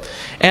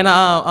 And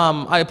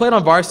I played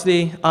on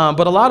varsity,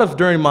 but a lot of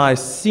during my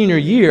senior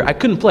year, I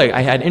couldn't play. I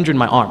had injured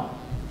my arm.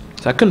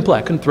 So I couldn't play.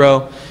 I couldn't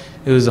throw.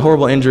 It was a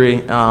horrible injury.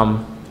 It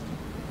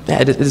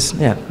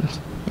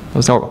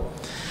was horrible.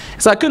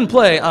 So I couldn't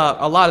play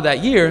a lot of that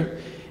year.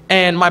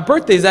 And my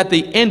birthday is at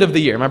the end of the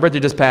year. My birthday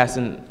just passed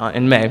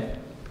in May.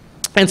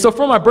 And so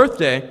for my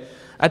birthday,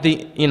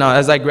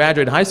 as I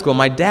graduated high school,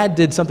 my dad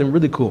did something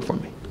really cool for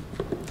me.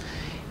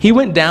 He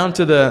went down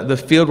to the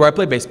field where I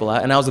played baseball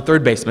at, and I was a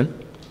third baseman.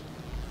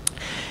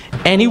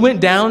 And he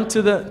went down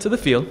to the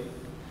field,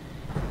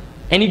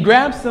 and he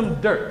grabbed some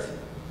dirt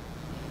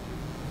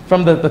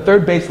from the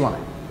third base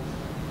line.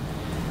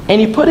 And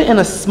he put it in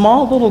a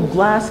small little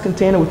glass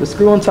container with a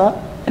screw on top,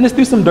 and just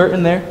threw some dirt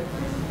in there.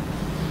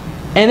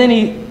 And then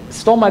he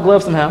stole my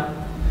glove somehow,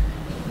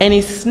 and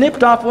he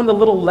snipped off one of the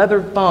little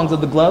leather thongs of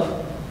the glove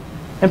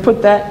and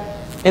put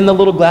that in the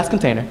little glass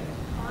container.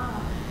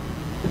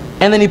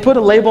 And then he put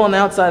a label on the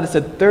outside that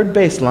said third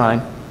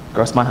baseline,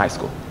 Grossmont High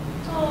School.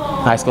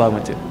 High school I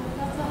went to.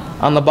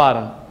 On the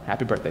bottom,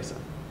 happy birthday, son.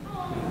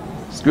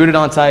 Screwed it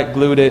on tight,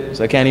 glued it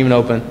so I can't even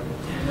open.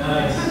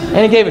 And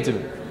he gave it to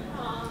me.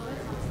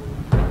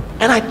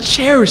 And I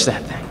cherish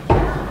that thing.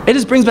 It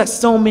just brings back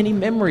so many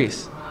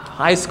memories.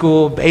 High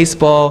school,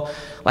 baseball,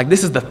 like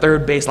this is the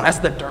third baseline. That's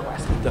the dirt where I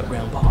scooped up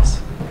ground balls.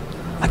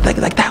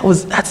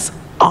 That's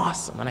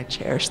awesome, and I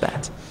cherish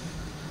that.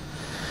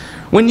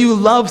 When you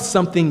love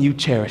something, you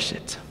cherish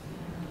it.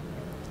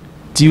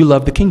 Do you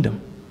love the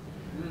kingdom?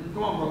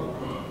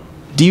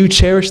 Do you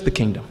cherish the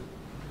kingdom?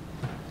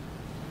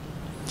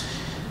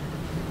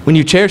 When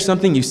you cherish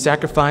something, you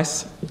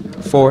sacrifice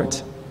for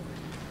it.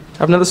 I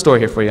have another story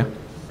here for you.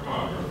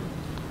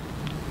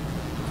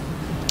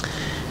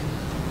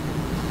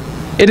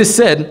 It is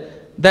said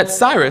that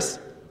Cyrus,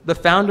 the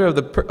founder of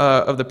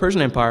the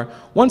Persian Empire,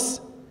 once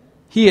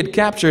he had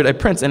captured a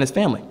prince and his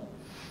family.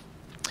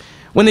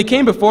 When they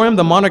came before him,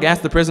 the monarch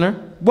asked the prisoner,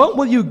 "What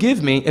will you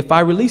give me if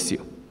I release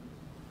you?"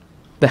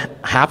 "The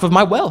half of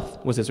my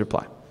wealth," was his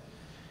reply.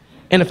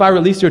 "And if I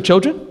release your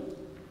children?"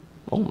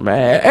 "Oh,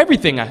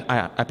 everything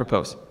I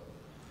propose."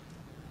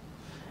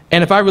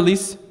 "And if I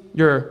release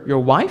your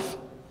wife?"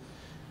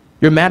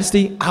 "Your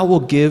Majesty, I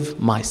will give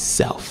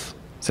myself,"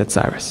 said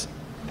Cyrus.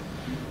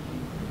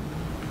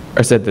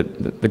 Or said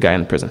the guy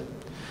in the prison.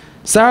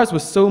 Cyrus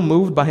was so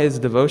moved by his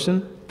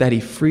devotion that he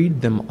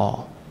freed them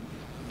all.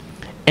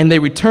 And they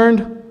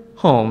returned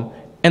home,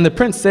 and the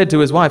prince said to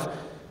his wife,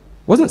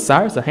 "Wasn't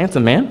Cyrus a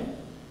handsome man?"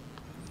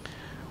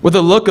 With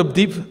a look of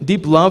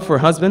deep love for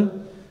her husband,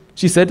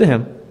 she said to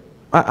him,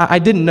 I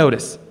didn't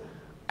notice.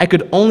 I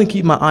could only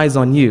keep my eyes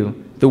on you,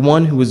 the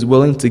one who was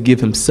willing to give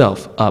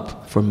himself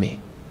up for me."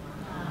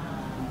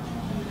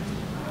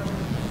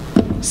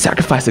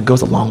 Sacrifice, it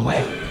goes a long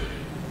way.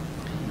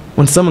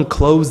 When someone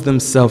clothes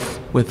themselves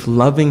with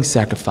loving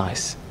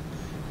sacrifice,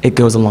 it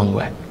goes a long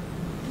way.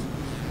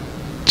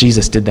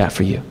 Jesus did that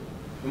for you.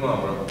 Come on,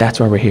 bro. That's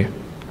why we're here.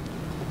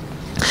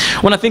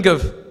 When I think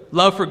of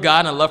love for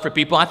God and love for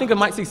people, I think of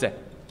Mike Cisse.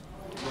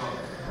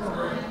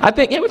 I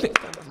think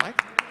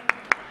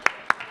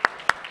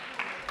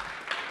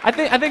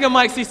of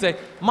Mike Cisse.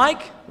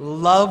 Mike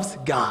loves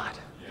God.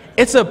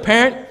 It's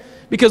apparent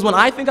because when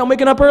I think I'm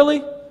waking up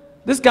early,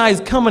 this guy is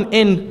coming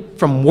in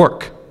from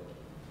work.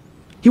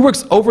 He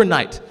works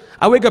overnight.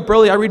 I wake up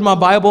early, I read my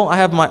Bible, I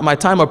have my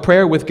time of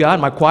prayer with God,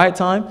 my quiet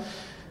time.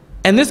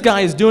 And this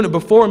guy is doing it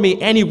before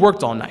me, and he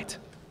worked all night.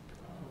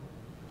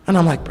 And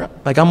I'm like, bro,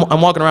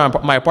 I'm walking around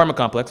my apartment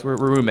complex, we're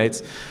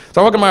roommates.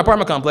 So I walk in my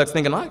apartment complex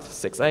thinking,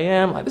 6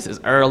 a.m., this is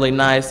early,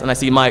 nice. And I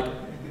see Mike.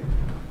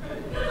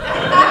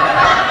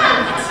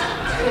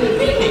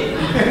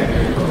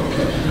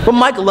 But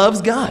Mike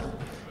loves God.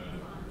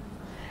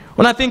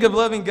 When I think of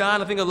loving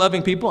God, I think of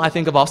loving people, I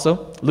think of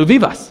also Lu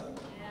Vivas.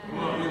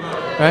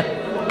 Right?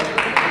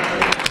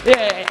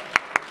 Yeah.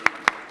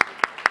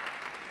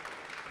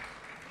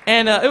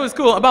 And it was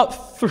cool.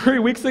 About 3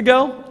 weeks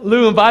ago,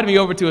 Lou invited me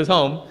over to his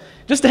home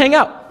just to hang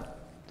out.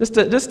 Just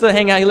to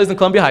hang out. He lives in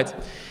Columbia Heights,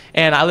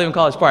 and I live in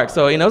College Park.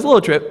 So, it was a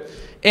little trip.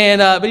 And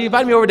but he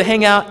invited me over to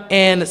hang out,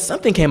 and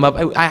something came up.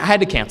 I had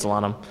to cancel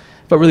on him.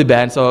 Felt really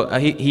bad. So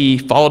he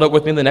followed up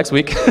with me the next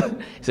week.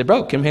 He said,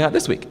 "Bro, can we hang out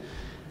this week?"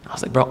 I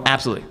was like, "Bro,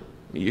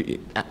 absolutely.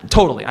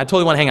 Totally. I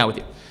totally want to hang out with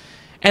you."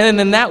 And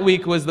then that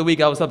week was the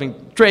week I was helping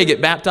Trey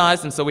get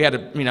baptized, and so we had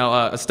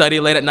a study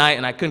late at night,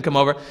 and I couldn't come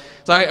over.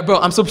 So, bro,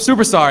 I'm so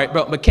super sorry,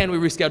 bro, but can we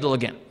reschedule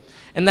again?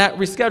 And that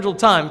rescheduled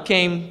time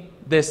came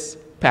this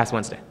past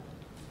Wednesday.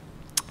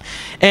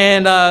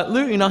 And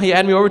Lou, he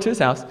had me over to his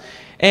house,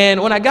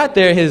 And when I got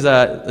there, his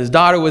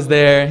daughter was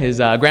there, his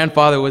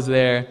grandfather was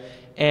there,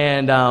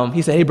 and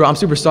he said, "Hey, bro, I'm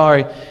super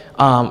sorry.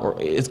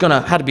 It's going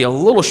to have to be a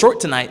little short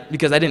tonight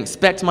because I didn't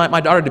expect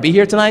my daughter to be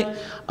here tonight.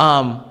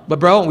 But,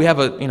 bro, we have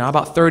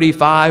about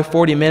 35,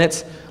 40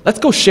 minutes. Let's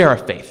go share our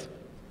faith."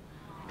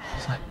 I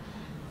was like,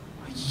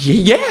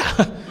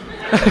 yeah.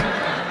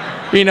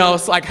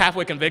 It's like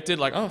halfway convicted,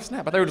 like, oh,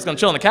 snap, I thought we were just going to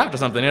chill on the couch or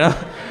something,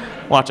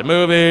 watch a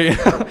movie.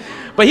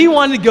 But he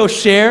wanted to go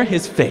share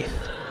his faith.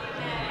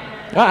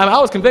 I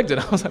was convicted.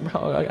 I was like,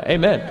 bro,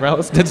 amen, bro,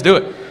 let's do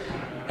it.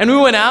 And we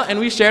went out and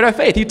we shared our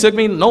faith. He took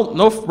me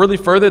no really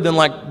further than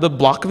like the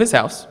block of his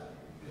house.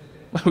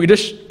 We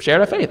just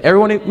shared our faith.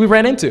 Everyone we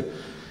ran into.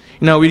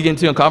 We'd get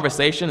into a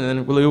conversation and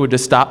then we would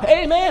just stop.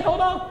 Hey, man, hold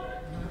on.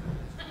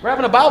 We're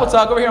having a Bible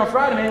talk over here on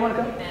Friday, man. You want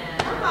to come?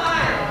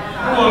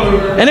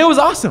 And it was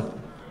awesome.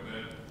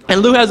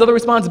 And Lou has other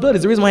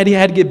responsibilities. The reason why he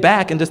had to get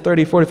back in just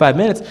 30, 45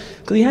 minutes,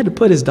 because he had to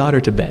put his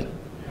daughter to bed.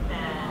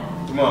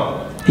 Come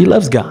on. He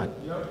loves God.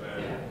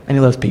 And he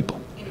loves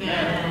people.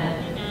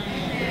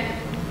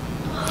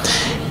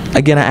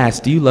 Again, I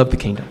ask, do you love the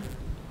kingdom?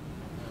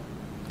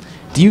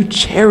 Do you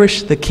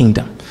cherish the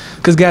kingdom?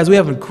 Because, guys, we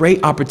have a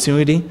great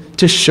opportunity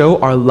to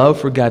show our love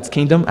for God's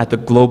kingdom at the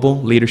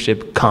Global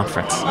Leadership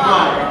Conference.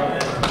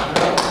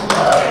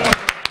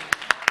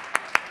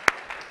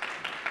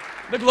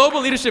 The Global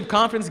Leadership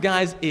Conference,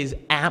 guys, is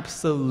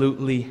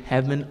absolutely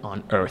heaven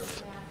on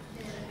earth.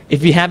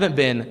 If you haven't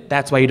been,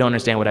 that's why you don't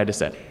understand what I just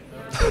said.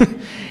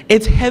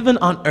 It's heaven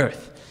on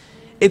earth.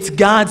 It's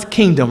God's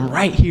kingdom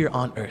right here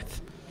on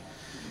earth.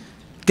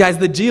 Guys,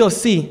 the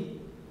GLC,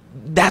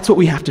 that's what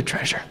we have to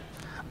treasure.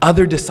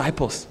 Other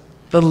disciples,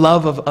 the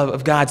love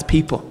of God's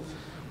people.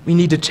 We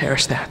need to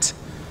cherish that.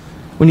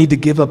 We need to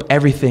give up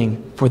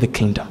everything for the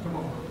kingdom.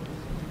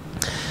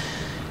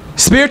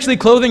 Spiritually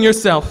clothing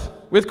yourself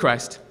with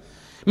Christ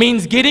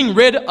means getting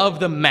rid of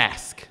the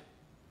mask.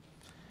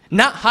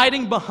 Not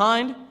hiding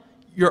behind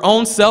your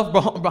own self,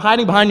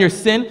 hiding behind your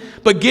sin,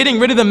 but getting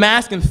rid of the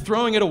mask and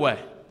throwing it away.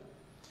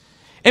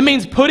 It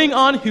means putting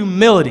on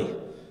humility,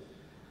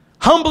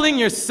 humbling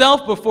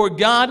yourself before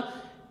God,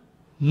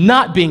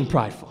 not being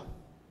prideful.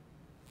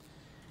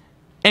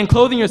 And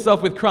clothing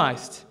yourself with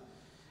Christ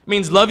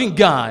means loving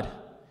God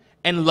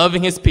and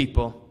loving his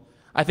people.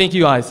 I thank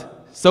you guys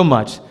so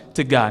much.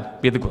 To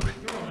God be the glory.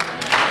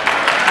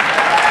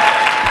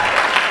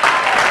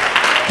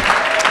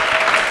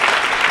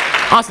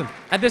 Awesome.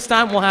 At this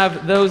time, we'll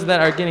have those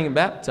that are getting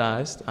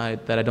baptized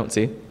that I don't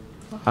see.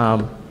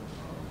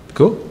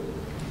 Cool.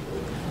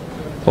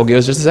 We'll give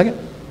us just a second.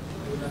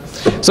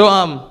 So,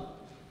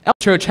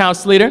 church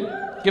house leader,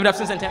 give it up,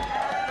 Santana.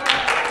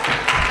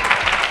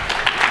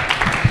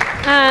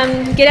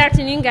 Good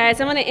afternoon, guys.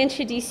 I want to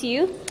introduce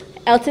you,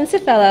 Elton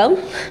Cefello.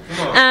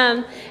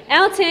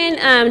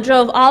 Elton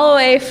drove all the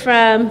way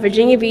from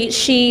Virginia Beach.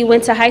 She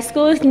went to high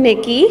school with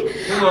Nikki,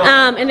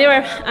 and they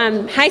were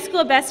high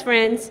school best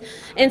friends.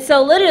 And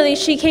so literally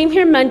she came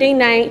here Monday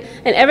night,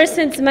 and ever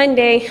since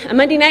Monday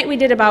night we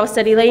did a Bible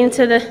study late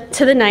into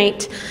the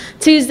night.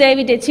 Tuesday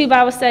we did 2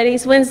 Bible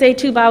studies, Wednesday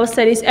 2 Bible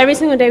studies. Every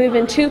single day we've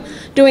been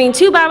doing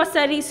 2 Bible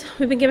studies.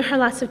 We've been giving her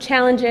lots of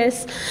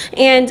challenges.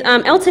 And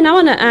Elton, I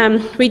want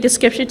to read the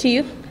scripture to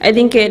you. I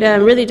think it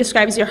really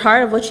describes your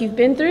heart of what you've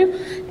been through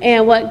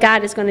and what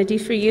God is going to do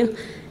for you.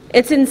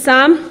 It's in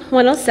Psalm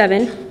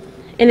 107,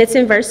 and it's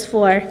in verse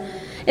 4.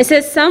 It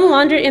says, "Some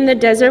wandered in the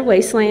desert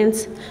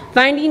wastelands,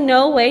 finding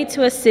no way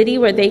to a city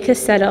where they could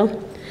settle.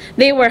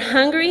 They were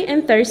hungry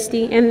and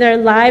thirsty, and their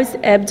lives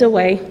ebbed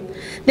away.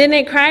 Then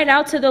they cried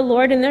out to the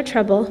Lord in their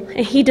trouble,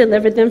 and he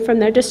delivered them from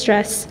their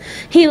distress.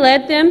 He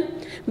led them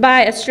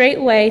by a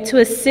straight way to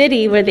a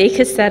city where they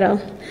could settle.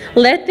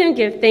 Let them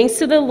give thanks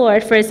to the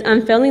Lord for his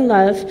unfailing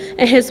love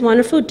and his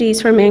wonderful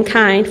deeds for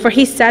mankind, for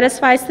he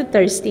satisfies the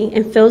thirsty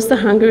and fills the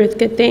hungry with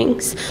good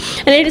things."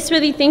 And I just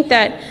really think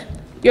that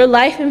your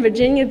life in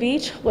Virginia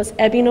Beach was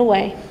ebbing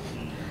away.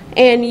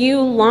 And you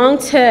long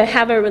to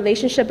have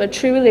a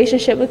true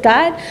relationship with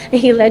God, and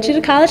he led you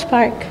to College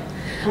Park.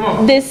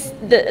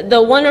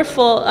 The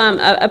wonderful,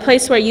 a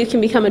place where you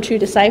can become a true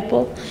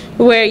disciple,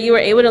 where you were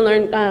able to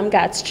learn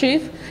God's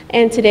truth.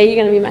 And today you're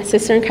going to be my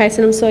sister in Christ,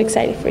 and I'm so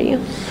excited for you.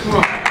 I'm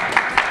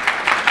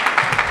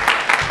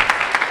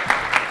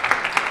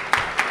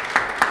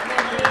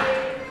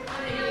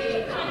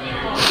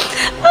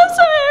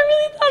sorry, I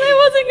really thought I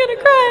wasn't going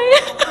to cry.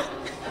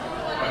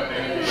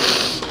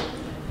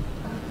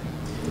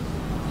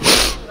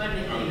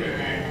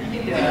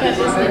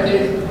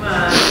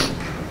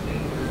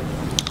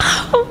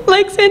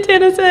 Like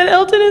Santana said,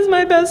 Elton is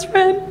my best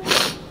friend.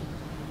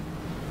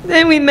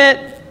 And we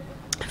met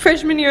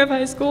freshman year of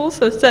high school,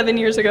 so 7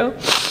 years ago.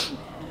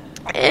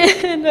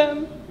 And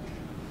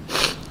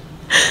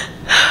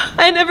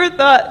I never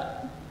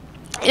thought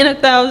in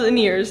 1,000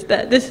 years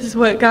that this is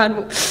what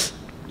God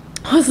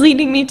was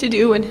leading me to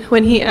do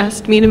when he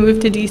asked me to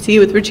move to DC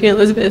with Richie and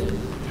Elizabeth.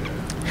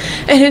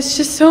 And it's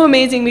just so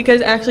amazing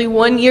because actually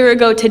 1 year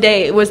ago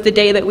today was the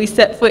day that we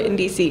set foot in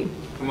DC.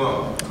 Come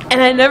on.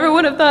 And I never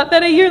would have thought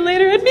that a year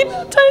later I'd be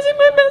baptizing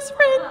my best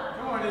friend.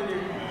 Come on, Indy.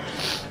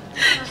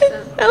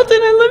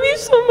 Elton, I love you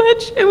so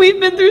much, and we've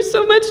been through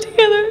so much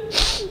together.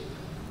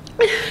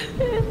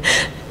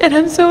 And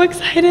I'm so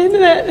excited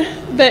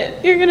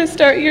that you're gonna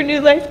start your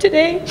new life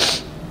today.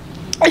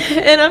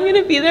 And I'm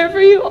gonna be there for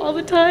you all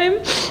the time.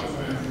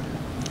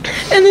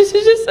 And this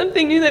is just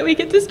something new that we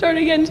get to start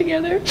again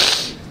together.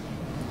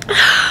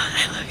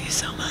 I love you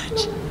so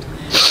much.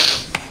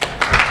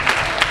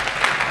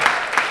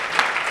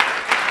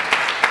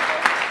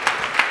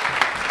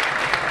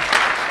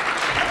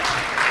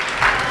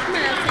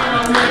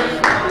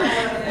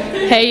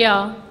 Hey,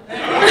 y'all.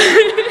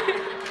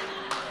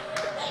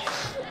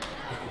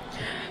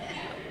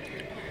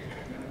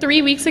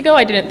 3 weeks ago,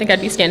 I didn't think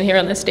I'd be standing here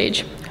on this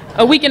stage.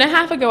 A week and a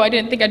half ago, I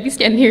didn't think I'd be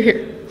standing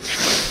here.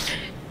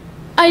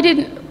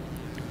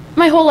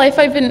 My whole life,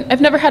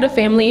 I've never had a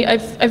family. I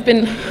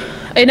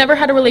never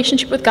had a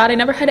relationship with God. I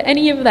never had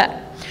any of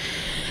that.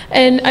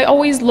 And I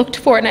always looked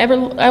for it,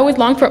 and I always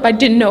longed for it, but I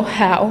didn't know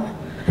how.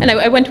 And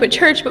I went to a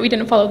church, but we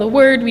didn't follow the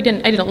word. I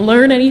didn't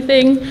learn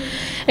anything.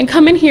 And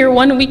coming here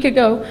 1 week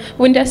ago,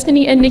 when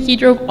Destiny and Nikki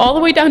drove all the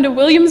way down to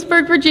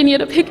Williamsburg, Virginia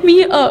to pick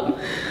me up,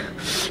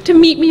 to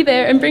meet me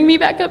there and bring me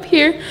back up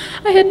here,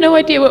 I had no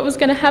idea what was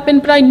going to happen,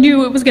 but I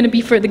knew it was going to be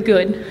for the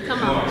good.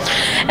 Come on.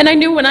 And I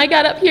knew when I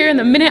got up here, and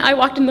the minute I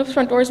walked in the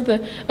front doors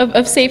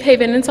of Safe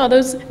Haven and saw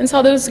those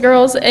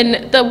girls,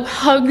 and the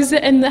hugs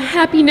and the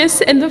happiness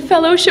and the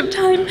fellowship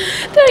time,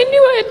 that I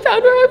knew I had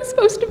found where I was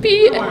supposed to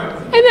be, and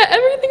that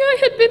everything I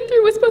had been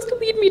through was supposed to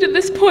lead me to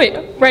this point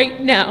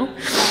right now.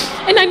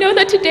 And I know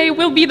that today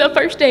will be the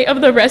first day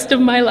of the rest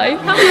of my life.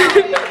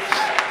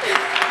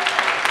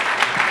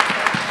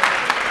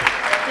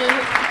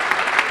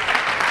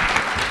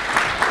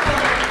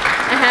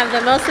 I have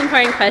the most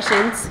important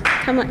questions.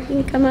 Come on, you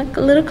can come up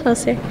a little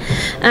closer.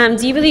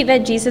 Do you believe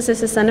that Jesus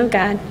is the Son of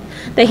God,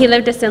 that he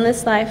lived a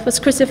sinless life, was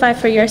crucified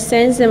for your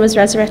sins, and was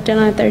resurrected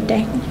on the third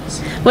day?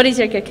 What is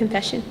your good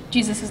confession?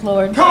 Jesus is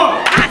Lord.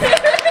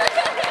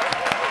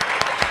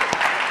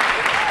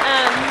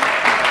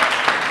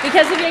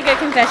 Because of your good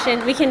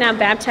confession, we can now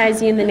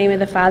baptize you in the name of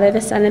the Father,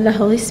 the Son, and the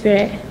Holy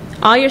Spirit.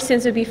 All your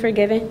sins will be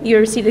forgiven. You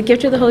will receive the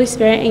gift of the Holy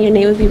Spirit, and your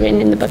name will be written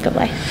in the book of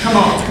life. Come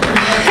on.